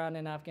on the ground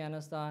in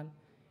Afghanistan,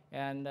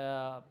 and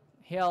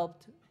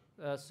helped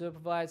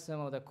supervise some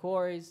of the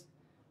quarries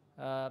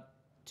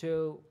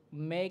to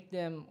make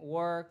them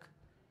work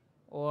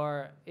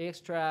or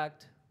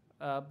extract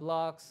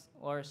blocks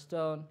or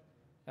stone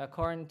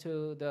according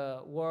to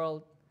the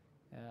world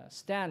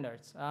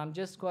standards. I'm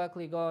just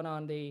quickly going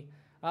on the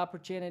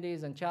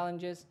opportunities and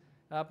challenges.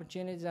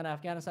 Opportunities in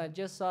Afghanistan. I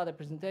just saw the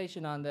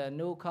presentation on the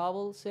new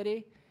Kabul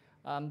city.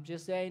 I'm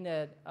just saying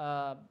that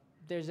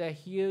there's a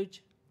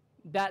huge,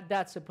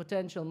 that's a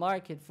potential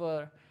market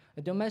for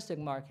a domestic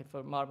market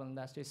for marble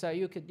industry. So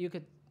you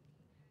could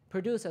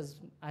produce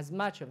as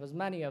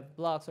many of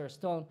blocks or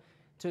stone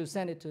to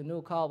send it to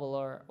new Kabul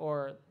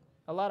or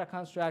a lot of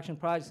construction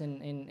projects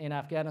in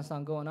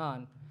Afghanistan going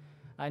on.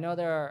 I know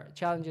there are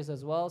challenges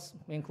as well,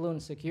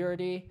 including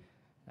security,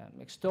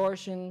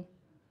 extortion,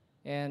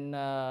 and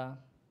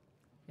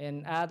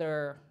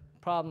other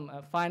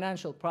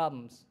financial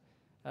problems.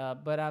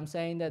 But I'm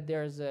saying that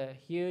there's a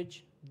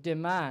huge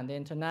demand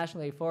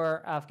internationally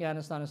for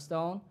Afghanistan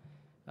stone.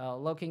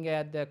 Looking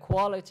at the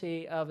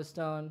quality of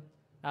stone,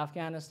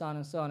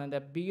 Afghanistan stone, and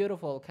the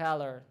beautiful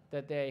color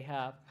that they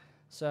have.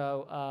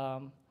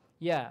 So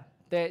yeah,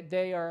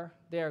 they are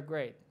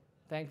great.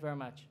 Thank you very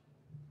much.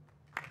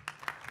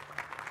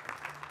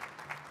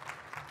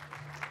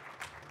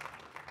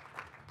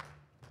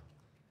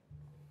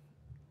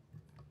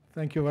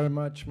 Thank you very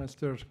much,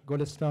 Mr.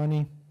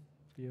 Golestani,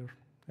 dear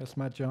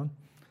Esmat John.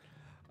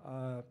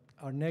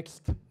 Our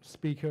next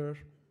speaker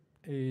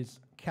is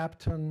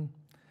Captain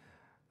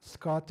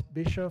Scott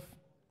Bishop.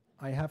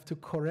 I have to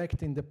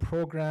correct in the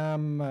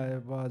program,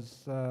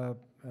 was a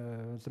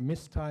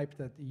mistype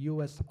that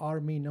U.S.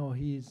 Army. No,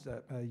 he's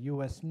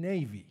U.S.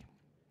 Navy.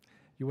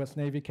 U.S.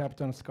 Navy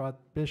Captain Scott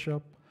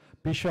Bishop,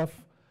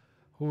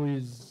 who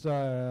is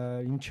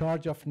in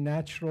charge of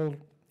natural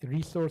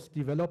resource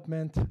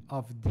development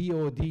of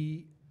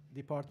DOD,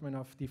 Department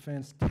of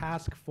Defense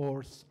Task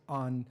Force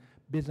on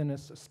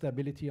Business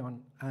Stability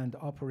and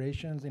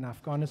Operations in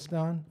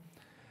Afghanistan.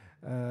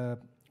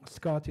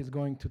 Scott is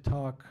going to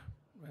talk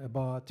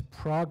about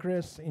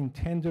progress in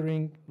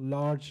tendering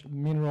large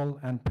mineral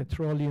and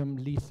petroleum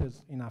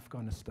leases in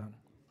Afghanistan.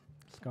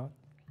 Scott?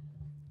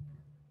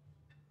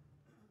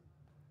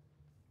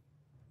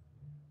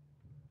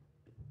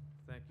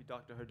 Thank you,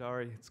 Dr.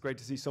 Hardari. It's great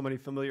to see so many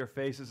familiar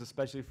faces,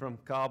 especially from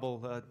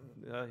Kabul.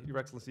 Your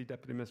Excellency,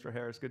 Deputy Minister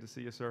Harris, good to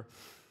see you, sir.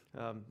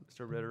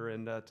 Mr. Ritter,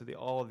 and to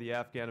all of the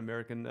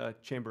Afghan-American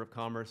Chamber of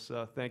Commerce,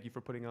 thank you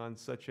for putting on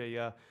such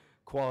a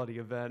quality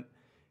event.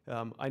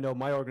 I know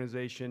my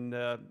organization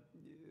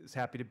is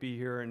happy to be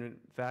here, and in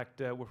fact,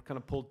 we're kind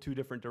of pulled two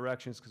different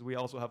directions because we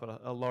also have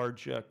a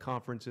large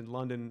conference in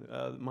London,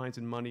 Mines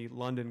and Money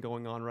London,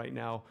 going on right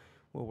now,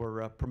 where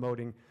we're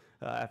promoting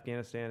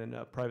Afghanistan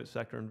and private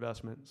sector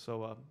investment.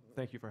 So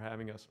thank you for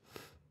having us.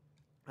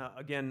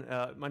 Again,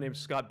 my name is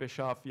Scott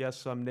Bischoff.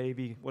 Yes, I'm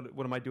Navy.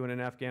 What am I doing in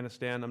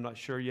Afghanistan? I'm not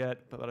sure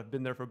yet, but I've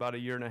been there for about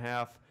 1.5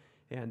 years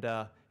and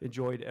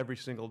enjoyed every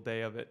single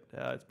day of it.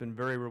 It's been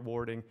very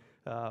rewarding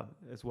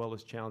as well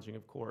as challenging,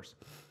 of course.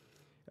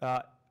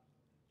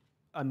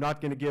 I'm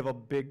not going to give a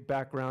big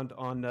background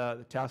on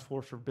the Task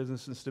Force for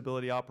Business and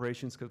Stability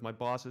Operations because my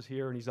boss is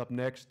here and he's up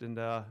next, and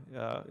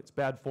it's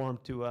bad form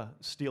to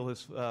steal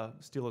his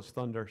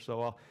thunder.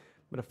 So I'm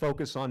going to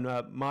focus on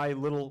my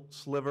little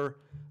sliver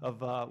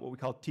of what we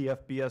call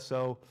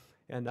TFBSO,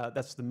 and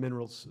that's the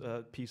minerals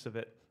piece of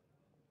it.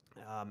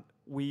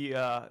 We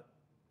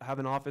have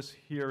an office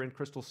here in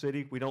Crystal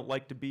City. We don't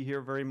like to be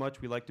here very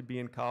much. We like to be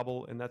in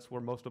Kabul, and that's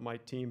where most of my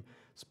team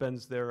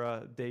spends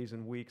their days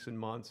and weeks and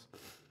months.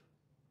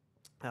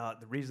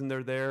 The reason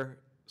they're there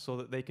so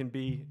that they can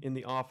be in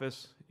the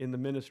office, in the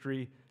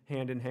ministry,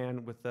 hand in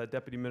hand with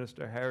Deputy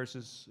Minister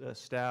Harris's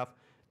staff,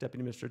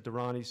 Deputy Minister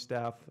Durrani's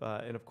staff,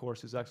 and of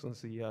course His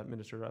Excellency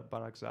Minister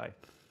Barakzai.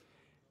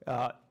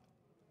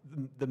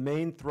 The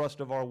main thrust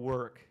of our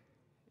work,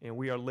 and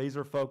we are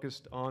laser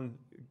focused on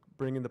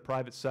bringing the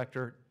private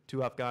sector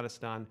to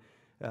Afghanistan.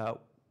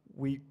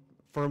 We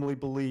firmly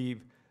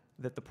believe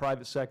that the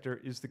private sector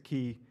is the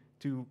key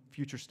to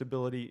future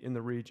stability in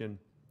the region.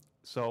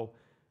 So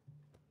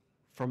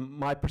from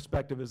my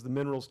perspective as the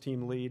minerals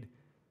team lead,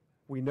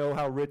 we know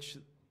how rich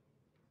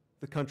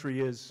the country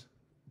is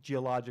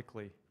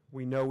geologically.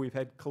 We know we've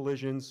had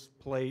collisions,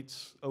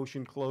 plates,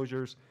 ocean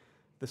closures.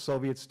 The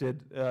Soviets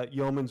did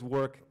yeoman's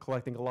work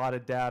collecting a lot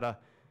of data.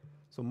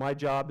 So my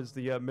job as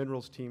the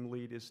minerals team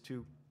lead is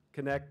to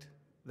connect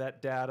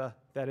that data,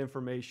 that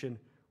information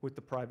with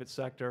the private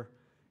sector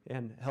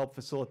and help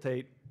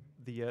facilitate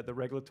the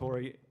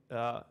regulatory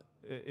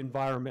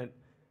environment,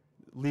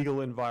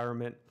 legal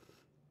environment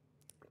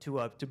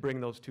to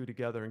bring those two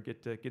together and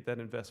get that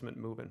investment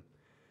moving.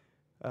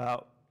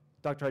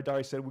 Dr.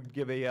 Haidari said we'd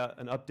give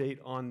an update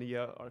on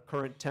our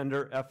current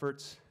tender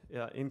efforts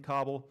in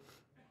Kabul.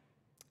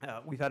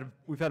 We've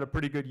had a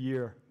pretty good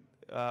year.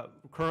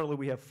 Currently,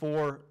 we have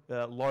 4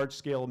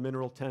 large-scale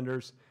mineral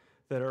tenders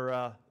that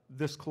are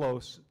this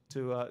close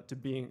to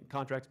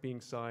contracts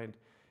being signed.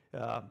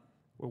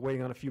 We're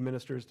waiting on a few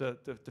ministers to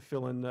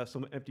fill in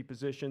some empty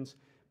positions.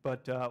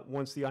 But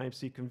once the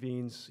IMC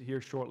convenes here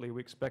shortly,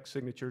 we expect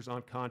signatures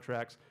on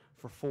contracts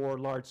for 4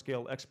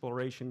 large-scale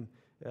exploration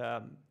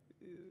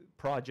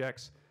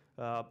projects,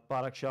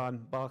 Badakhshan,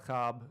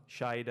 Balkhab,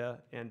 Shaida,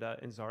 and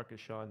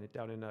Zarkashan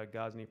down in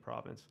Ghazni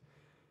province.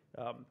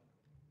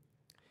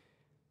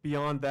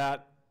 Beyond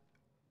that,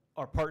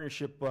 our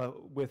partnership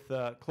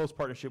close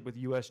partnership with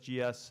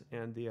USGS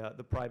and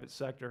the private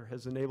sector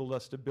has enabled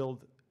us to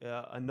build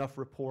enough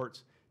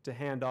reports to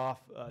hand off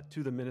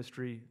to the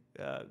ministry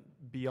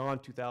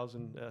beyond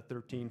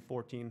 2013,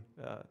 14,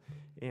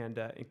 and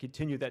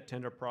continue that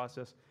tender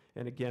process.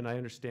 And again, I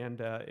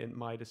understand in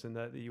Midas and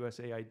the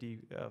USAID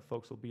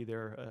folks will be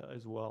there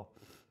as well.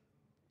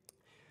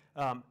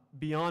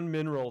 Beyond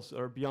minerals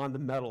or beyond the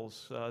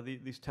metals,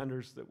 these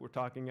tenders that we're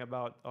talking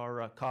about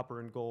are copper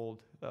and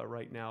gold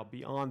right now.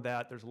 Beyond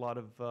that, there's a lot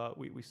of,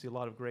 we see a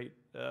lot of great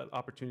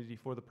opportunity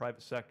for the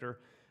private sector,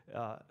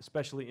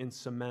 especially in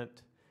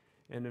cement.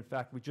 And in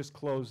fact, we just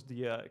closed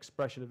the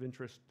expression of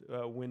interest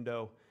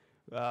window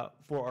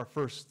for our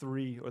first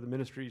three, or the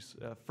ministry's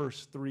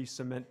first three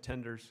cement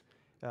tenders.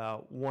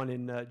 One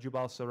in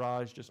Jubal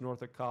Sarraj, just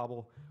north of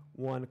Kabul,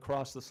 one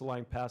across the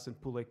Salang Pass in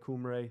Pule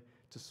Kumre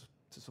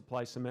to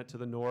supply cement to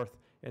the north,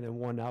 and then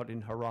one out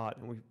in Herat.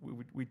 And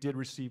we did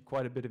receive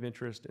quite a bit of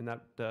interest, and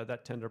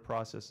that tender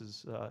process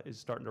is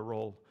starting to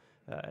roll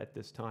at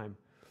this time.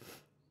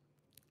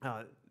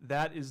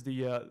 That is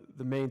the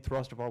main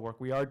thrust of our work.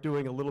 We are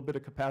doing a little bit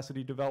of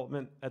capacity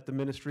development at the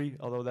ministry,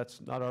 although that's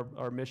not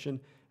our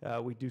mission.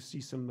 We do see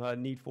some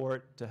need for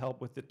it to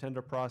help with the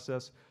tender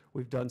process.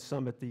 We've done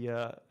some at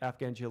the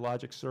Afghan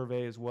Geologic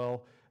Survey as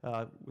well,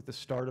 with the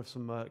start of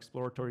some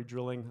exploratory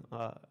drilling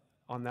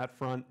on that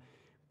front.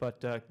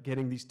 But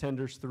getting these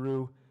tenders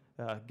through,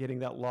 getting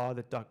that law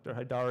that Dr.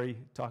 Haidari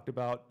talked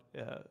about,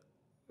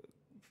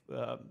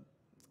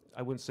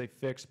 I wouldn't say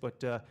fixed,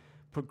 but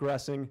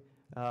progressing,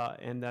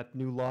 and that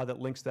new law that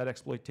links that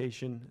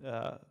exploitation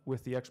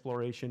with the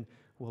exploration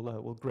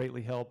will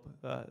greatly help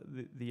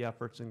the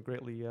efforts and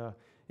greatly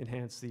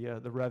enhance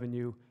the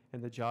revenue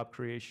and the job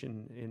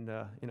creation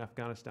in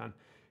Afghanistan.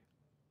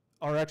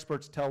 Our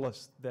experts tell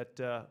us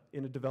that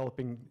in a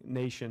developing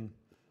nation,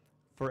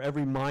 for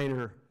every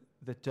miner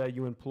that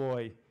you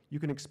employ, you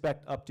can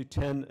expect up to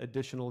 10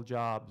 additional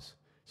jobs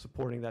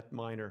supporting that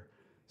miner.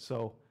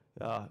 So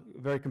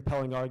very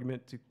compelling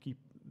argument to keep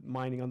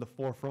mining on the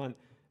forefront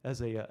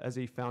as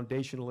a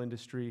foundational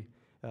industry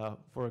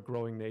for a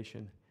growing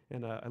nation.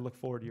 And I look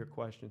forward to your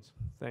questions.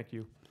 Thank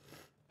you.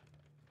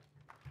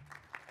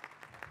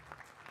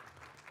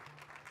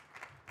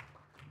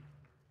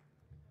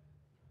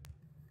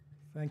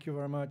 Thank you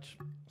very much,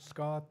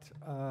 Scott.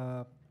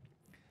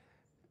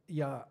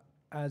 Yeah,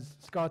 as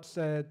Scott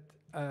said,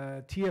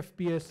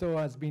 TFPSO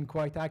has been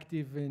quite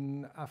active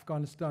in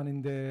Afghanistan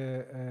in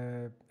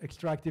the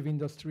extractive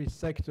industry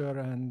sector,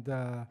 and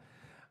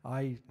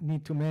I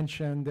need to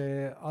mention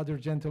the other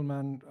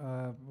gentleman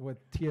with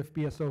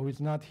TFPSO who is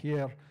not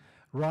here,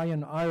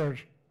 Ryan Iyer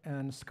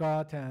and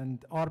Scott,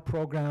 and our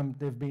program,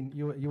 they've been,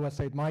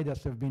 USAID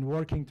Midas have been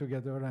working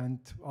together, and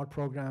our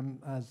program,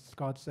 as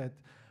Scott said,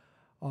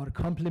 are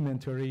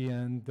complementary,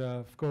 and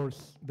of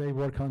course they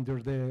work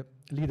under the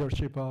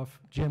leadership of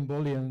Jim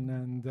Bullion,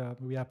 and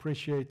we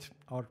appreciate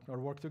our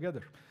work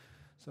together.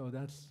 So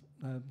that's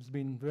it's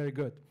been very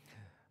good.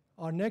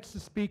 Our next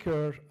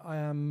speaker, I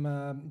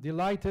am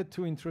delighted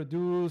to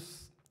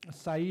introduce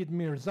Saeed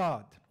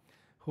Mirzad,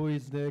 who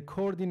is the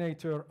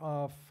coordinator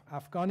of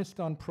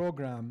Afghanistan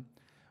program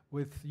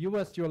with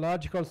U.S.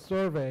 Geological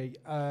Survey.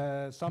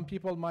 Some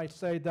people might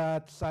say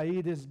that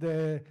Saeed is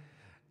the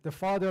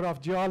father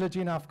of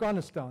geology in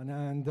Afghanistan,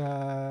 and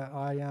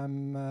I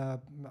am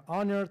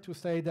honored to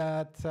say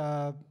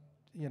that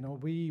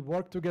we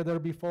worked together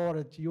before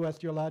at U.S.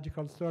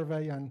 Geological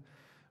Survey, and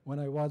when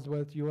I was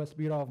with U.S.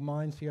 Bureau of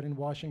Mines here in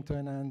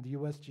Washington and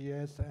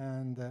USGS,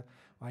 and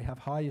I have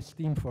high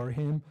esteem for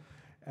him.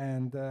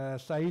 And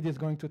Saeed is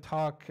going to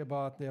talk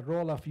about the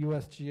role of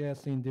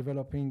USGS in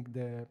developing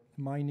the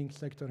mining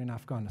sector in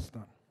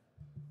Afghanistan.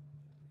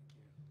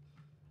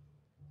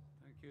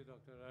 Thank you,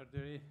 Dr.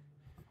 Arderi.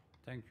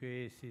 Thank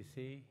you,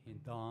 ACC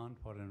and Don,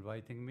 for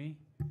inviting me.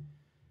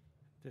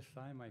 This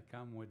time I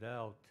come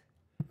without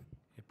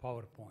a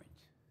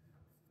PowerPoint,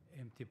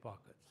 empty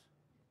pockets.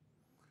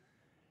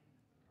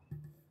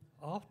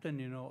 Often,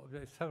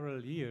 there are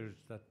several years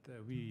that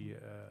we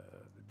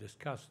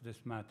discussed this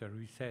matter.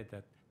 We said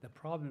that the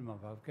problem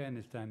of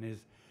Afghanistan is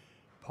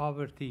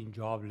poverty and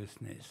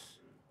joblessness.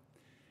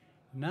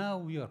 Now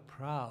we are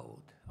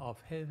proud of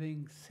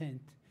having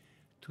sent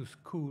to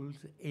schools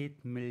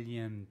 8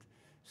 million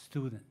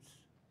students,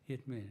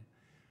 8 million.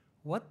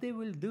 What they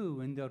will do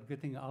when they're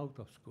getting out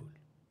of school?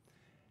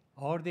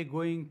 Are they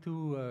going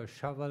to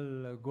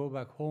go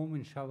back home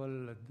and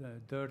shovel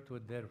dirt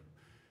with their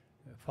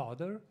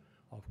father?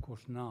 Of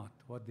course not.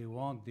 What they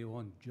want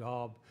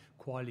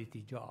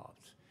quality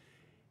jobs.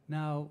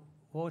 Now,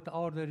 what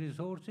are the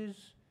resources?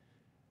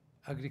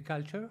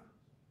 Agriculture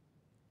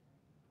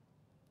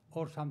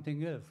or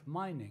something else,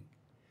 mining.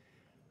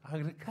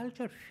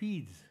 Agriculture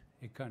feeds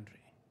a country.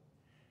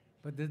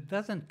 But it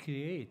doesn't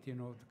create, the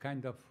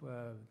kind of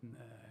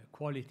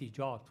quality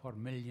jobs for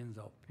millions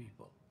of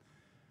people.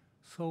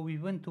 So we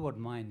went toward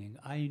mining.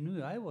 I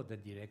knew I was the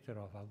director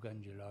of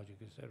Afghan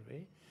Geological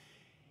Survey,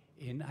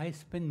 and I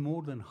spent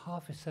more than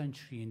half a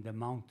century in the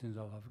mountains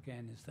of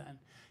Afghanistan.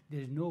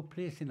 There's no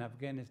place in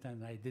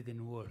Afghanistan I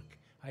didn't work.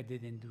 I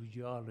didn't do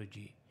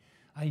geology.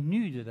 I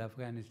knew that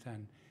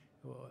Afghanistan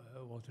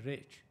was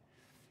rich.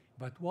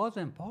 But what's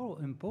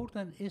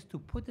important is to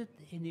put it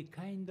in a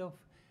kind of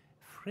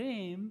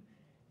frame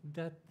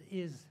that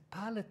is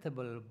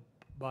palatable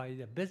by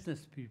the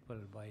business people,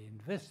 by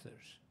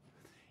investors.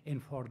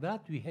 And for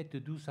that, we had to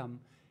do some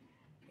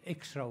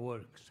extra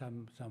work,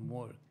 some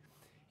work.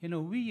 You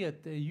know, we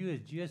at the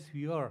USGS,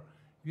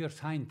 we are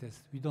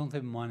scientists. We don't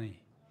have money.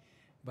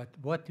 But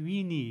what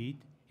we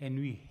need, and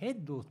we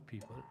had those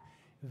people,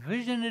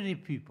 visionary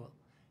people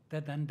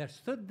that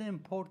understood the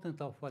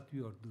importance of what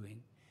we are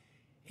doing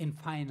and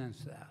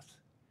financed us.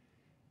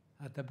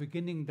 At the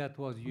beginning, that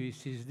was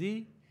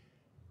USSD,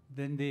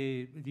 then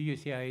the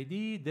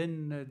USAID,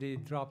 then they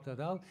dropped it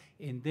out,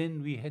 and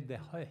then we had the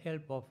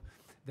help of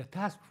the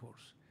task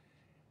force,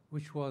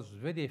 which was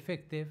very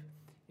effective,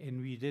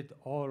 and we did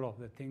all of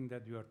the things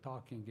that you are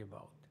talking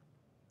about.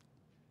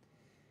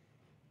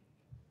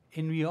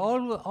 And we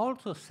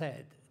also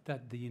said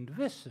that the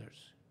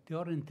investors, they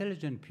are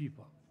intelligent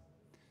people.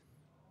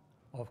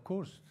 Of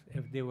course,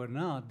 if they were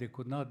not, they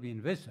could not be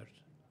investors.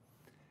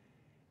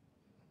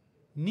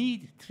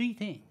 Need three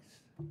things.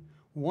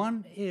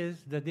 One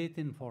is the data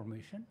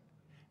information,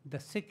 the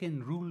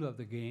second rule of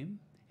the game,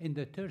 and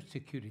the third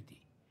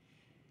security.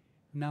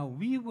 Now,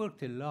 we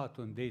worked a lot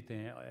on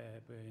data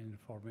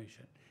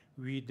information.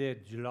 We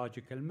did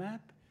geological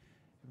map,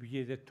 we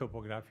did a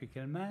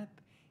topographical map,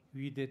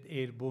 we did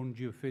airborne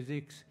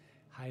geophysics,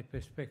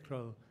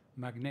 hyperspectral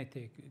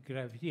magnetic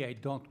gravity. I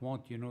don't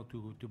want, you know,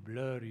 to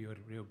blur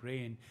your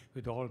brain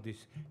with all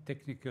this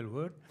technical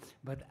word,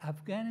 but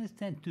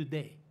Afghanistan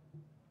today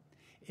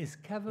is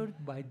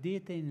covered by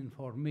data and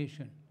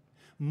information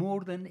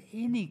more than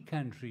any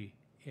country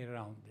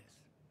around this.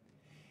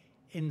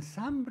 In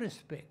some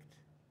respect,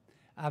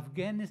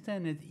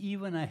 Afghanistan is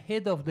even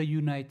ahead of the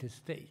United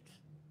States.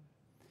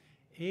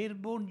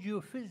 Airborne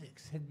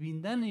geophysics had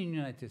been done in the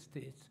United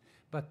States,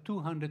 but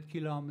 200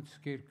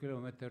 square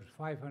kilometers,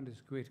 500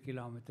 square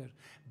kilometers,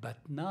 but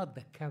not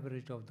the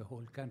coverage of the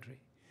whole country.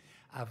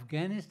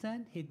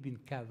 Afghanistan had been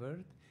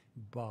covered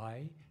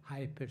by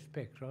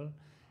hyperspectral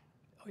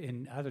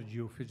and other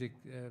geophysics,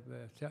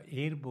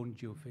 airborne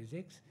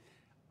geophysics,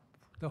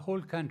 the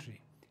whole country,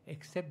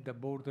 except the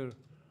border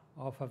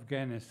of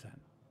Afghanistan.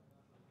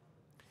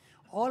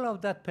 All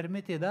of that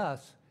permitted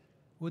us,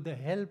 with the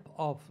help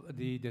of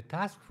the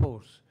task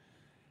force,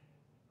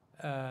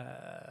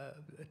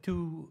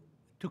 to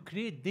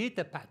create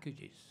data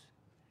packages.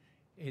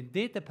 In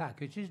data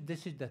packages,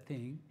 this is the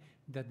thing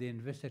that the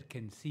investor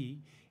can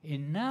see.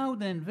 And now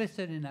the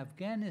investor in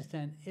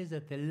Afghanistan is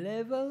at a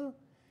level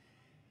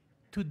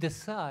to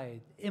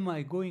decide, am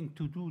I going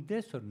to do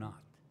this or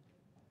not?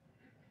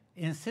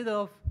 Instead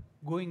of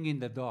going in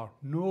the dark,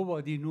 no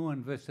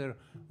investor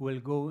will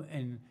go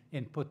and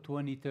put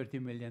 $20, $30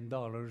 million,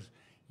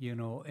 you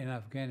know, in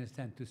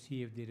Afghanistan to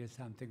see if there is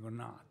something or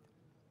not.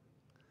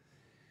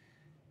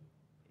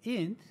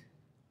 And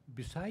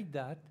beside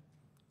that,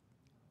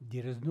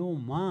 there is no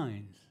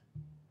mines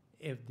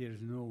if there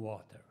is no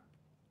water.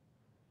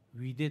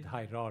 We did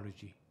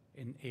hydrology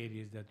in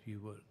areas that we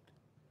worked.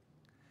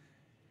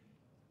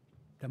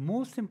 The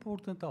most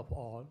important of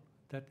all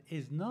that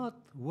is not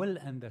well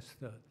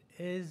understood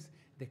is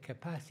the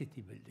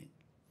capacity building.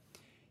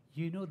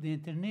 You know, the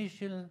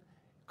international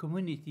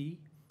community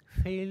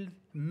failed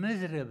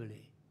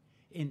miserably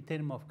in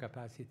terms of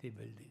capacity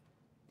building.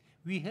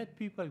 We had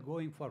people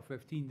going for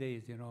 15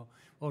 days, you know,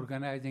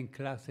 organizing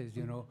classes,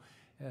 you know,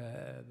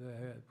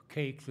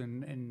 cakes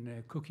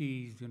and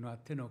cookies, you know,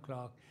 at 10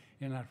 o'clock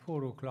and at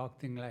 4 o'clock,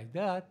 things like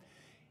that.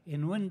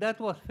 And when that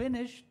was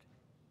finished,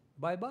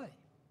 bye-bye.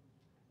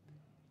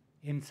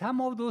 And some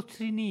of those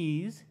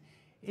trainees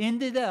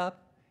ended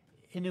up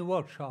in a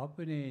workshop,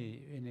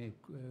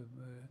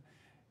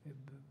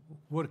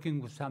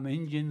 working with some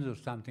engines or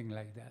something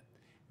like that.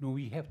 No,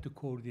 we have to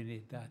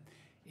coordinate that.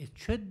 It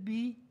should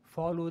be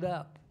followed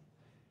up.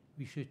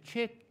 We should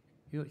check,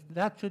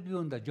 that should be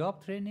on the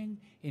job training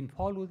and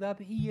followed up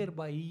year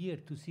by year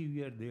to see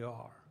where they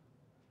are.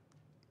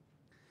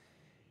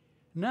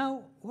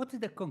 Now, what is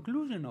the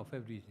conclusion of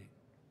everything?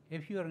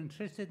 If you are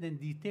interested in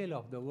detail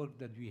of the work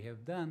that we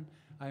have done,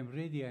 I'm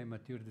ready, I'm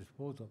at your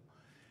disposal.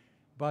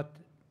 But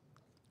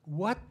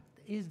what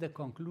is the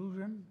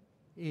conclusion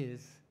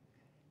is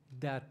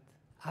that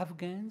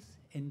Afghans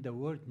in the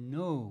world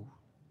know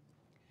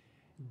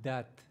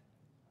that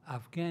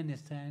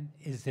Afghanistan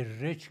is a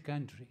rich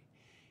country.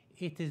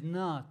 It is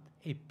not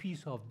a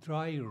piece of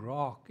dry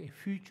rock, a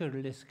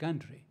futureless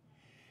country.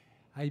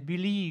 I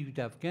believe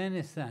that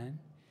Afghanistan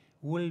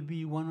will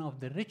be one of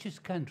the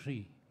richest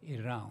countries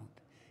around,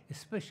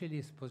 especially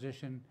its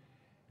position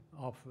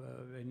of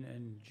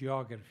in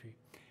geography.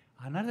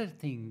 Another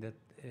thing that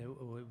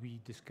we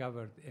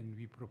discovered and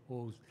we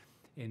proposed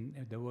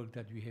in the work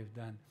that we have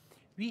done,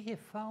 we have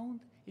found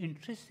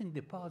interesting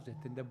deposit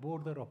in the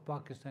border of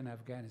Pakistan and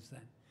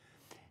Afghanistan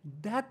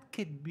that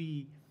could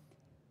be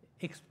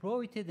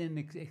exploited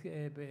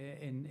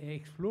and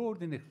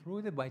explored and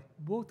exploited by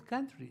both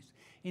countries.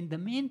 And the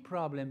main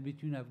problem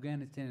between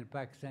Afghanistan and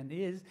Pakistan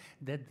is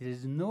that there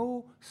is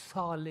no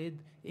solid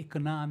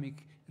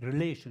economic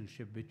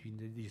relationship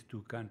between these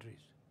two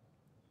countries.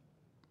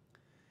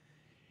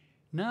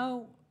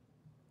 Now,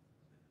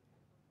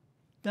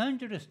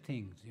 dangerous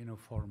things, you know,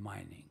 for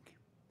mining.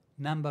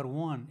 Number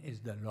one is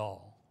the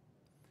law.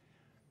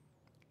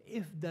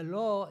 If the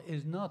law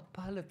is not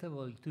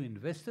palatable to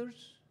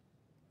investors,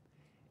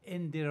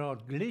 and there are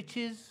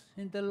glitches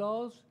in the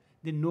laws,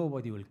 then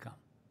nobody will come.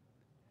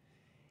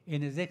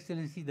 And His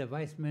Excellency, the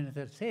Vice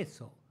Minister said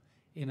so.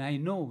 And I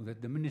know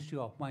that the Ministry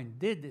of Mines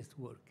did this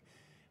work.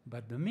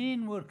 But the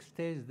main work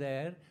stays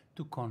there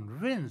to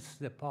convince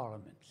the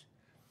parliaments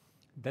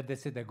that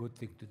this is a good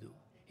thing to do.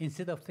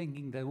 Instead of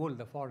thinking that all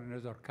the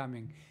foreigners are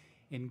coming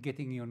and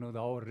getting,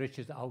 our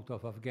riches out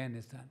of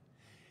Afghanistan.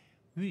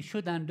 We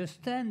should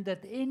understand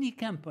that any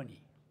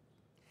company,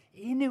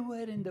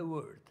 anywhere in the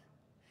world,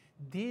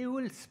 they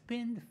will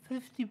spend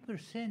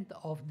 50%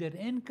 of their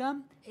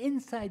income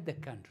inside the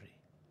country.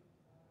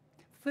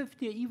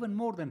 50, even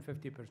more than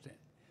 50%.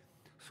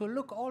 So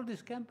look, all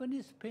these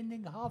companies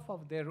spending half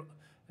of their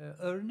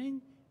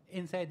earning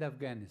inside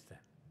Afghanistan.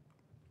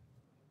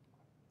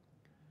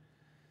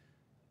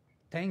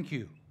 Thank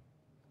you.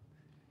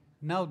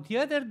 Now, the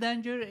other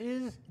danger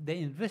is the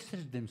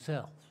investors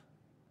themselves.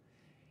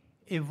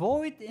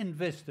 Avoid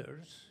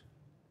investors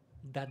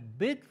that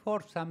bid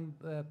for some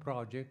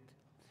project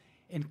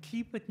and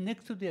keep it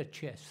next to their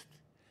chest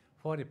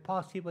for a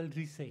possible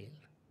resale.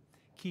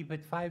 Keep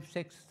it 5,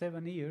 6,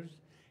 7 years,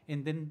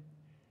 and then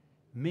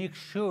make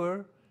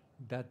sure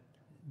that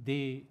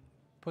they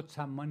put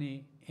some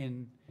money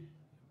in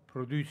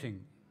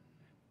producing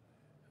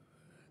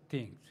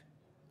things.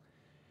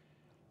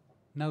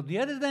 Now, the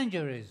other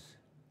danger is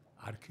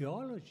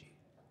archaeology.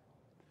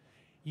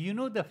 You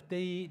know that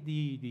the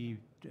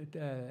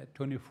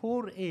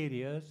 24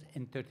 areas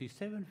and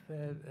 37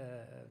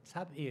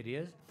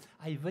 sub-areas,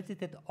 I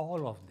visited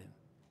all of them.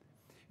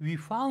 We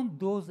found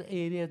those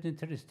areas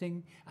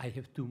interesting. I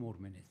have 2 more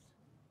minutes.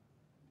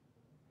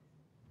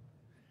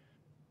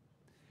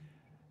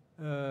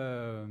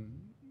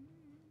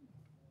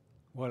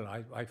 Well,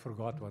 I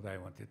forgot what I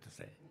wanted to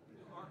say.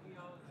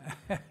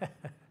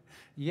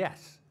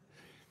 Yes.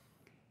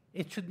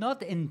 It should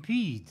not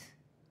impede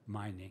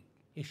mining.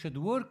 It should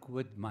work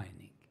with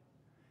mining.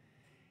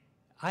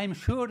 I'm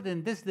sure that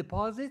in these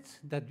deposits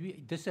that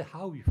this is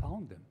how we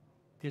found them.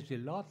 There's a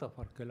lot of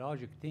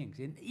archaeological things.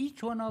 In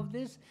each one of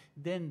this,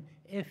 then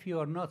if you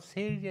are not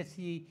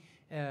seriously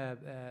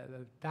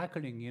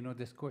tackling,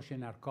 this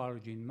question,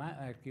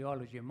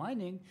 archaeology and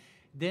mining,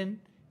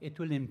 then it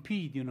will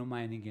impede,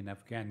 mining in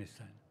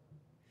Afghanistan.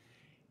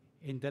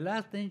 And the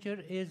last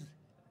danger is,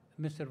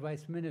 Mr.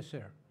 Vice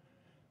Minister,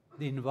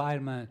 the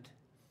environment.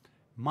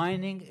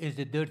 Mining is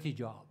a dirty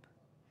job.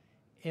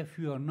 If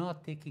you are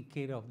not taking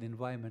care of the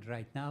environment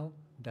right now,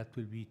 that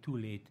will be too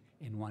late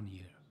in 1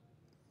 year.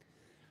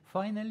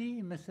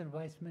 Finally, Mr.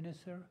 Vice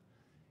Minister,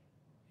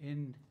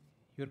 and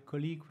your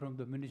colleague from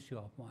the Ministry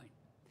of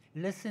Mines,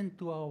 listen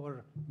to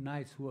our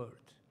nice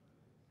words,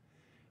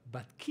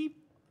 but keep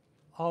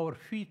our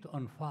feet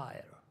on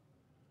fire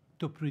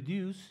to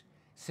produce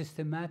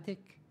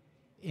systematic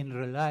and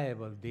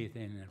reliable data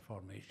and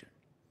information.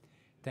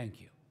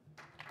 Thank you.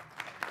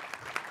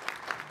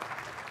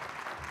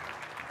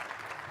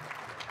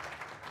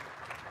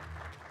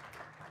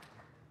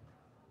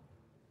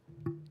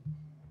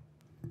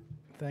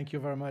 Thank you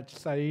very much,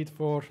 Saeed,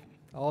 for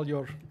all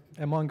your,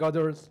 among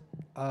others,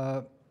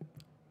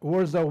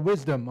 words of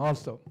wisdom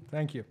also.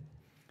 Thank you.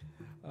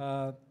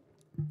 Our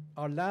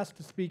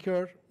last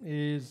speaker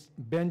is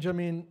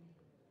Benjamin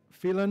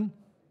Phelan.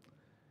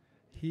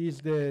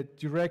 He's the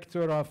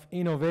Director of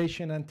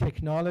Innovation and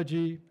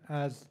Technology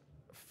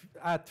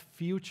at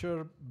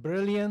Future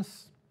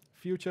Brilliance.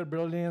 Future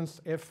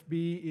Brilliance,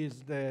 FB,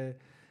 is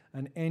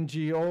an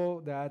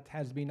NGO that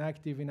has been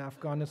active in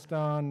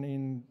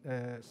Afghanistan,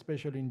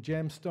 especially in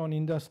gemstone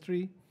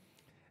industry.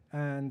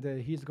 And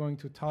he's going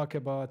to talk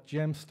about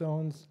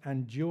gemstones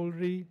and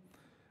jewelry,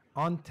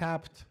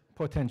 untapped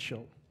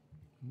potential.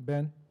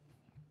 Ben?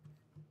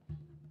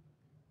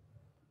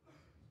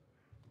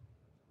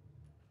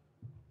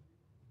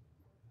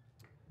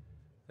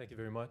 Thank you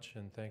very much,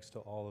 and thanks to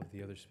all of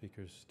the other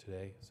speakers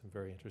today. Some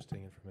very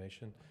interesting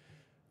information.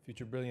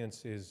 Future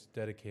Brilliance is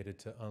dedicated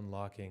to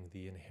unlocking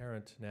the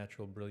inherent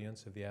natural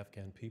brilliance of the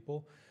Afghan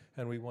people,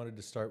 and we wanted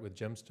to start with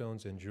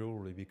gemstones and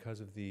jewelry because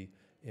of the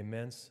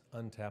immense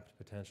untapped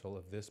potential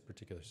of this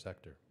particular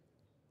sector.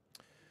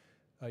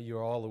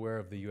 You're all aware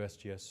of the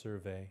USGS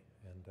survey,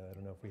 and I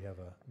don't know if we have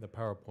the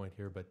PowerPoint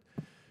here, but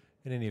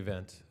in any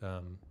event,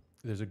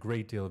 there's a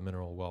great deal of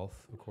mineral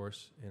wealth, of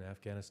course, in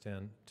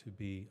Afghanistan to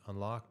be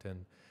unlocked,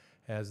 and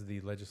as the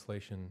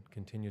legislation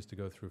continues to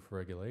go through for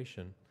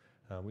regulation,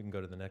 we can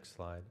go to the next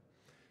slide.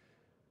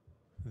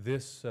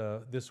 This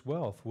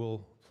wealth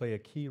will play a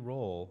key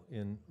role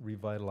in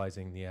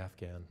revitalizing the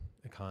Afghan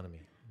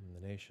economy in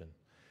the nation.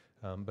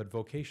 But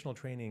vocational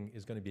training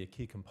is going to be a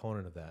key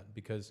component of that,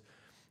 because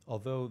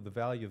although the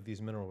value of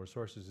these mineral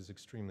resources is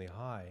extremely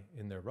high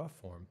in their rough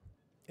form,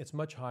 it's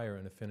much higher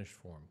in a finished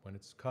form. When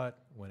it's cut,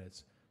 when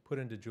it's put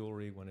into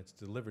jewelry, when it's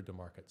delivered to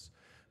markets,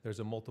 there's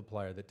a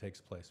multiplier that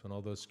takes place when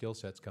all those skill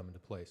sets come into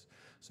place.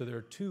 So there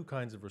are 2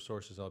 kinds of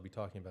resources I'll be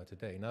talking about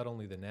today. Not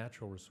only the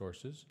natural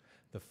resources,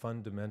 the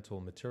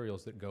fundamental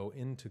materials that go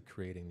into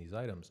creating these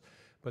items,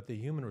 but the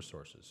human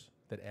resources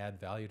that add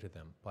value to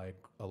them by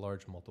a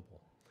large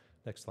multiple.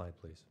 Next slide,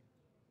 please.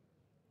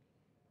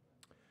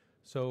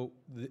 So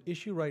the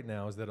issue right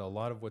now is that a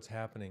lot of what's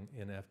happening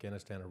in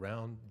Afghanistan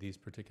around these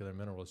particular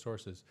mineral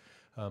resources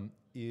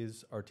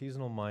is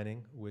artisanal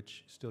mining,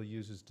 which still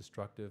uses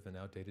destructive and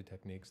outdated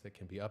techniques that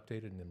can be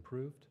updated and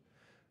improved.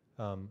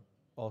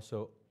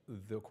 Also,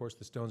 of course,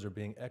 the stones are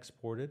being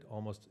exported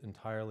almost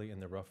entirely in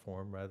the rough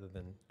form rather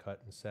than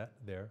cut and set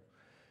there.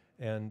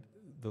 And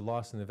the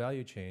loss in the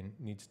value chain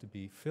needs to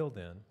be filled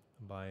in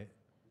by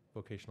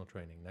vocational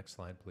training. Next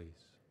slide,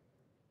 please.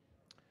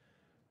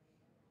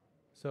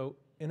 So,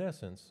 in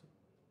essence,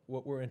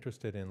 what we're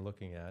interested in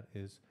looking at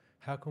is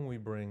how can we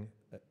bring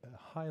a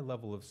high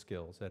level of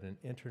skills at an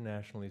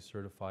internationally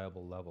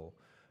certifiable level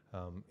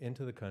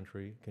into the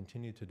country,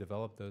 continue to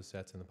develop those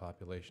sets in the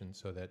population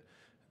so that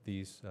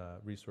these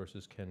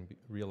resources can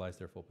realize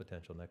their full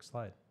potential. Next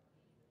slide.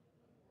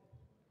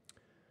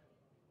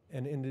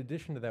 And in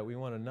addition to that, we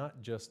want to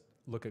not just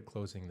look at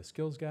closing the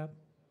skills gap,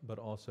 but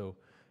also,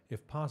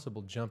 if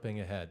possible, jumping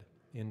ahead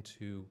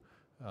into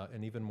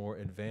an even more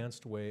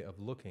advanced way of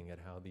looking at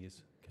how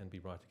these can be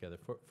brought together.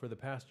 For the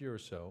past year or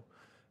so,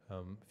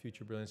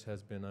 Future Brilliance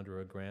has been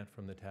under a grant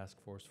from the Task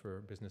Force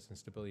for Business and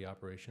Stability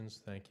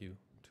Operations. Thank you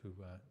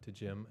to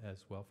Jim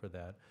as well for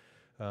that.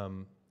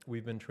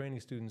 We've been training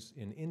students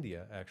in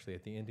India, actually,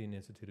 at the Indian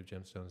Institute of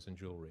Gemstones and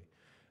Jewelry.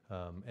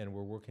 And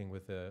we're working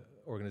with an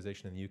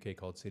organization in the UK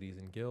called Cities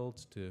and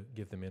Guilds to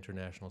give them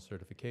international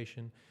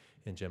certification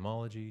in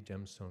gemology,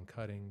 gemstone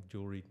cutting,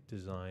 jewelry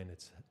design,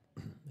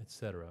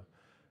 etc.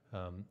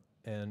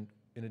 And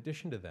in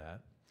addition to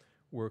that,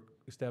 we're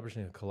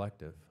establishing a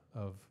collective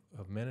of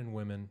men and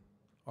women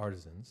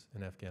artisans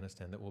in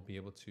Afghanistan that will be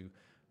able to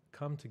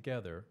come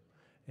together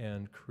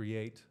and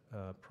create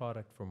a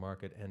product for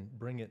market and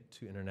bring it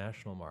to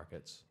international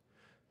markets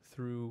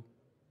through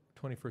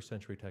 21st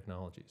century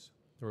technologies.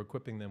 We're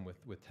equipping them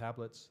with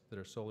tablets that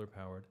are solar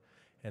powered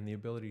and the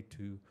ability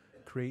to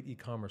create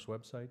e-commerce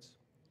websites,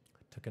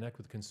 to connect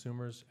with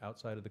consumers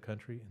outside of the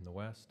country, in the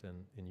West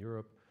and in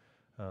Europe,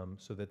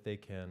 so that they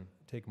can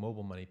take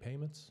mobile money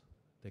payments,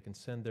 they can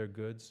send their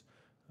goods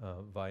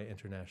via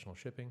international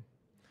shipping,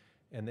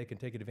 and they can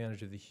take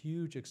advantage of the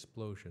huge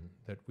explosion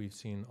that we've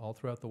seen all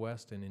throughout the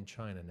West and in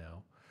China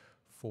now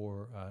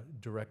for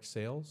direct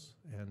sales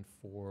and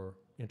for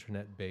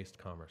internet-based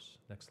commerce.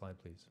 Next slide,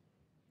 please.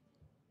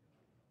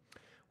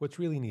 What's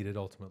really needed,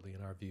 ultimately,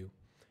 in our view,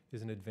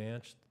 is an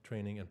advanced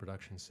training and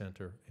production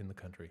center in the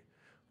country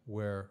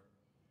where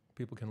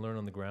people can learn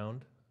on the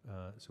ground,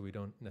 so we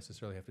don't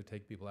necessarily have to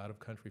take people out of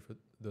country for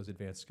those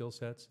advanced skill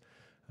sets.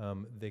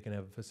 They can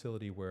have a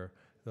facility where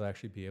they'll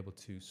actually be able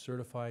to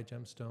certify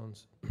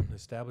gemstones,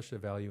 establish their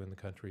value in the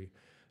country,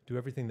 do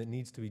everything that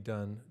needs to be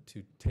done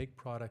to take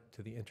product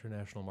to the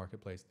international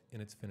marketplace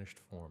in its finished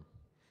form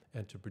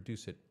and to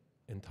produce it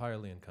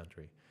entirely in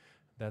country.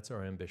 That's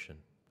our ambition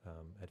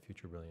at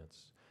Future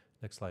Brilliance.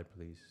 Next slide,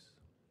 please.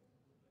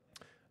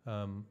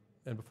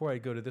 And before I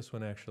go to this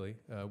one, actually,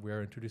 we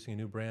are introducing a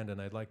new brand, and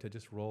I'd like to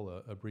just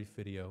roll a brief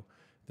video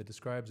that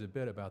describes a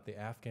bit about the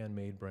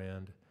Afghan-made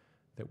brand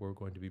that we're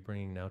going to be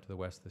bringing now to the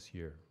West this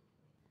year.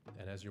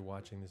 And as you're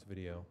watching this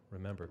video,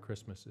 remember,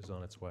 Christmas is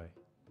on its way.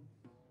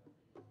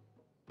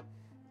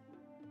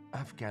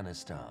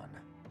 Afghanistan,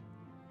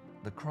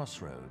 the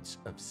crossroads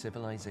of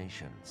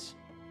civilizations.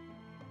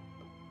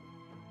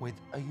 With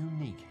a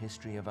unique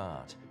history of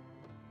art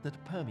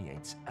that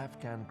permeates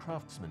Afghan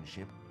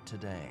craftsmanship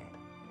today.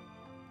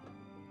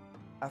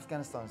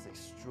 Afghanistan is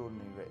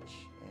extraordinarily rich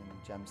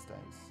in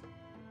gemstones.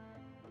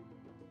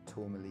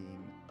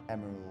 Tourmaline,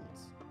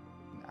 emeralds,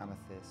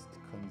 amethyst,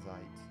 kunzite,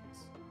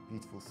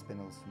 beautiful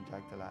spinels from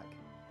Jagdalak,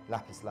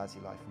 lapis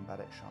lazuli from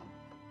Badakhshan.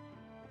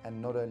 And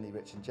not only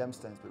rich in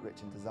gemstones, but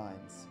rich in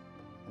designs.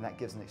 And that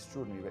gives an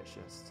extraordinary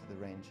richness to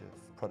the range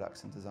of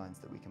products and designs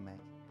that we can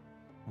make.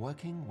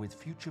 Working with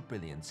Future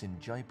Brilliance in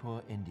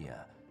Jaipur,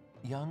 India,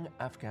 young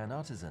Afghan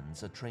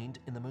artisans are trained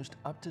in the most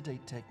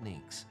up-to-date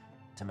techniques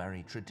to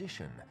marry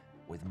tradition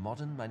with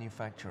modern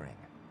manufacturing.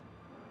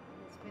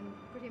 It's been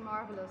pretty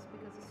marvelous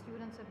because the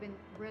students have been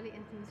really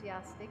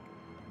enthusiastic,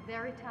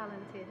 very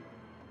talented,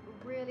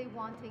 really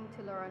wanting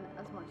to learn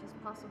as much as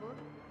possible.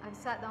 I've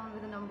sat down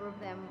with a number of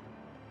them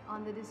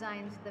on the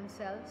designs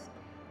themselves,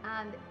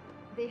 and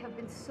they have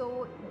been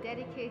so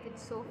dedicated,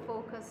 so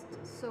focused,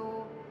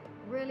 so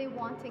really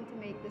wanting to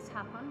make this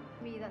happen.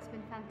 For me, that's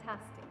been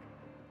fantastic.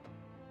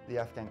 The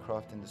Afghan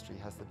craft industry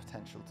has the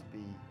potential to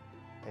be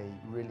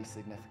a really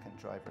significant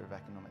driver of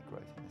economic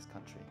growth in this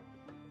country.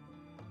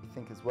 I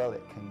think as well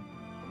it can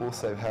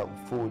also help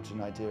forge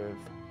an idea of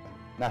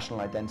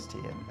national identity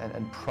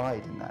and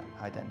pride in that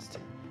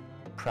identity.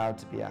 Proud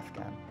to be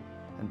Afghan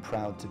and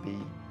proud to be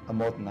a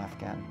modern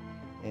Afghan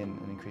in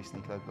an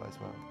increasingly globalized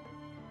world.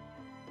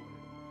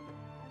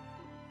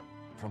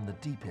 From the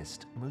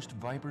deepest, most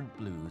vibrant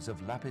blues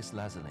of lapis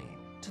lazuli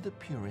to the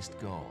purest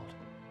gold,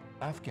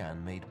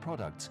 Afghan-made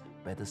products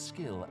bear the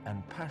skill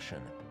and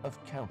passion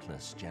of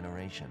countless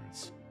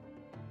generations.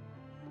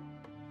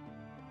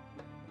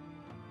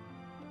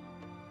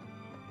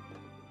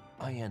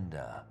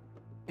 Ayenda,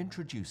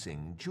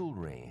 introducing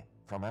jewelry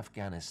from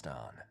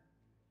Afghanistan.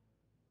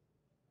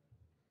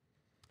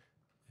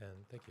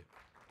 And thank you.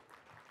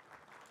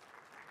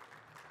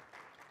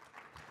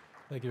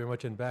 Thank you very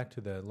much. And back to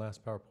the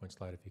last PowerPoint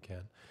slide, if you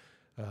can.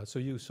 So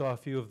you saw a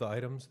few of the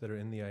items that are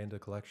in the INDA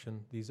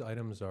collection. These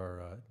items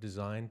are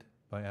designed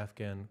by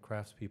Afghan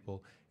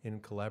craftspeople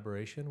in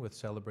collaboration with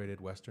celebrated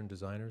Western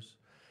designers.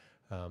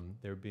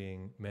 They're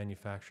being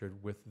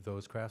manufactured with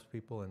those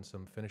craftspeople and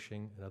some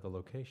finishing in other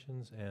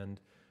locations. And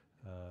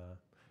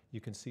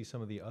you can see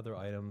some of the other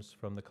items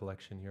from the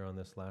collection here on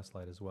this last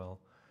slide as well.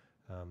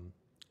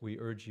 We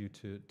urge you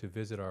to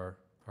visit our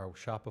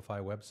Shopify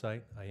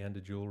website,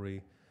 Ayanda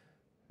Jewelry,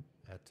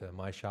 at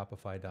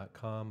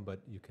myshopify.com,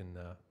 but you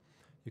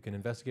can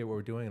investigate what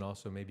we're doing, and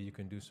also maybe you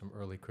can do some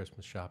early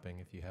Christmas shopping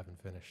if you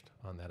haven't finished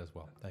on that as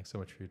well. Thanks so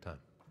much for your time.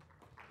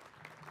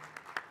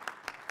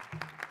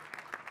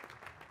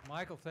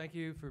 Michael, thank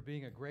you for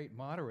being a great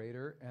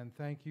moderator, and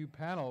thank you,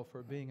 panel,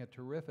 for being a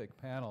terrific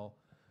panel.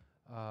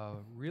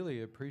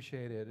 Really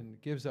appreciate it, and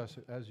it gives us,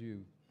 as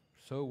you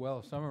so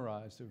well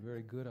summarized, a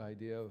very good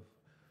idea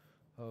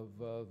of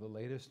the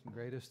latest and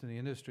greatest in the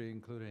industry,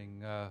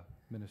 including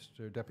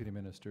Deputy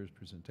Minister's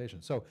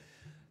presentation. So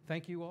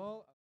thank you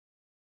all.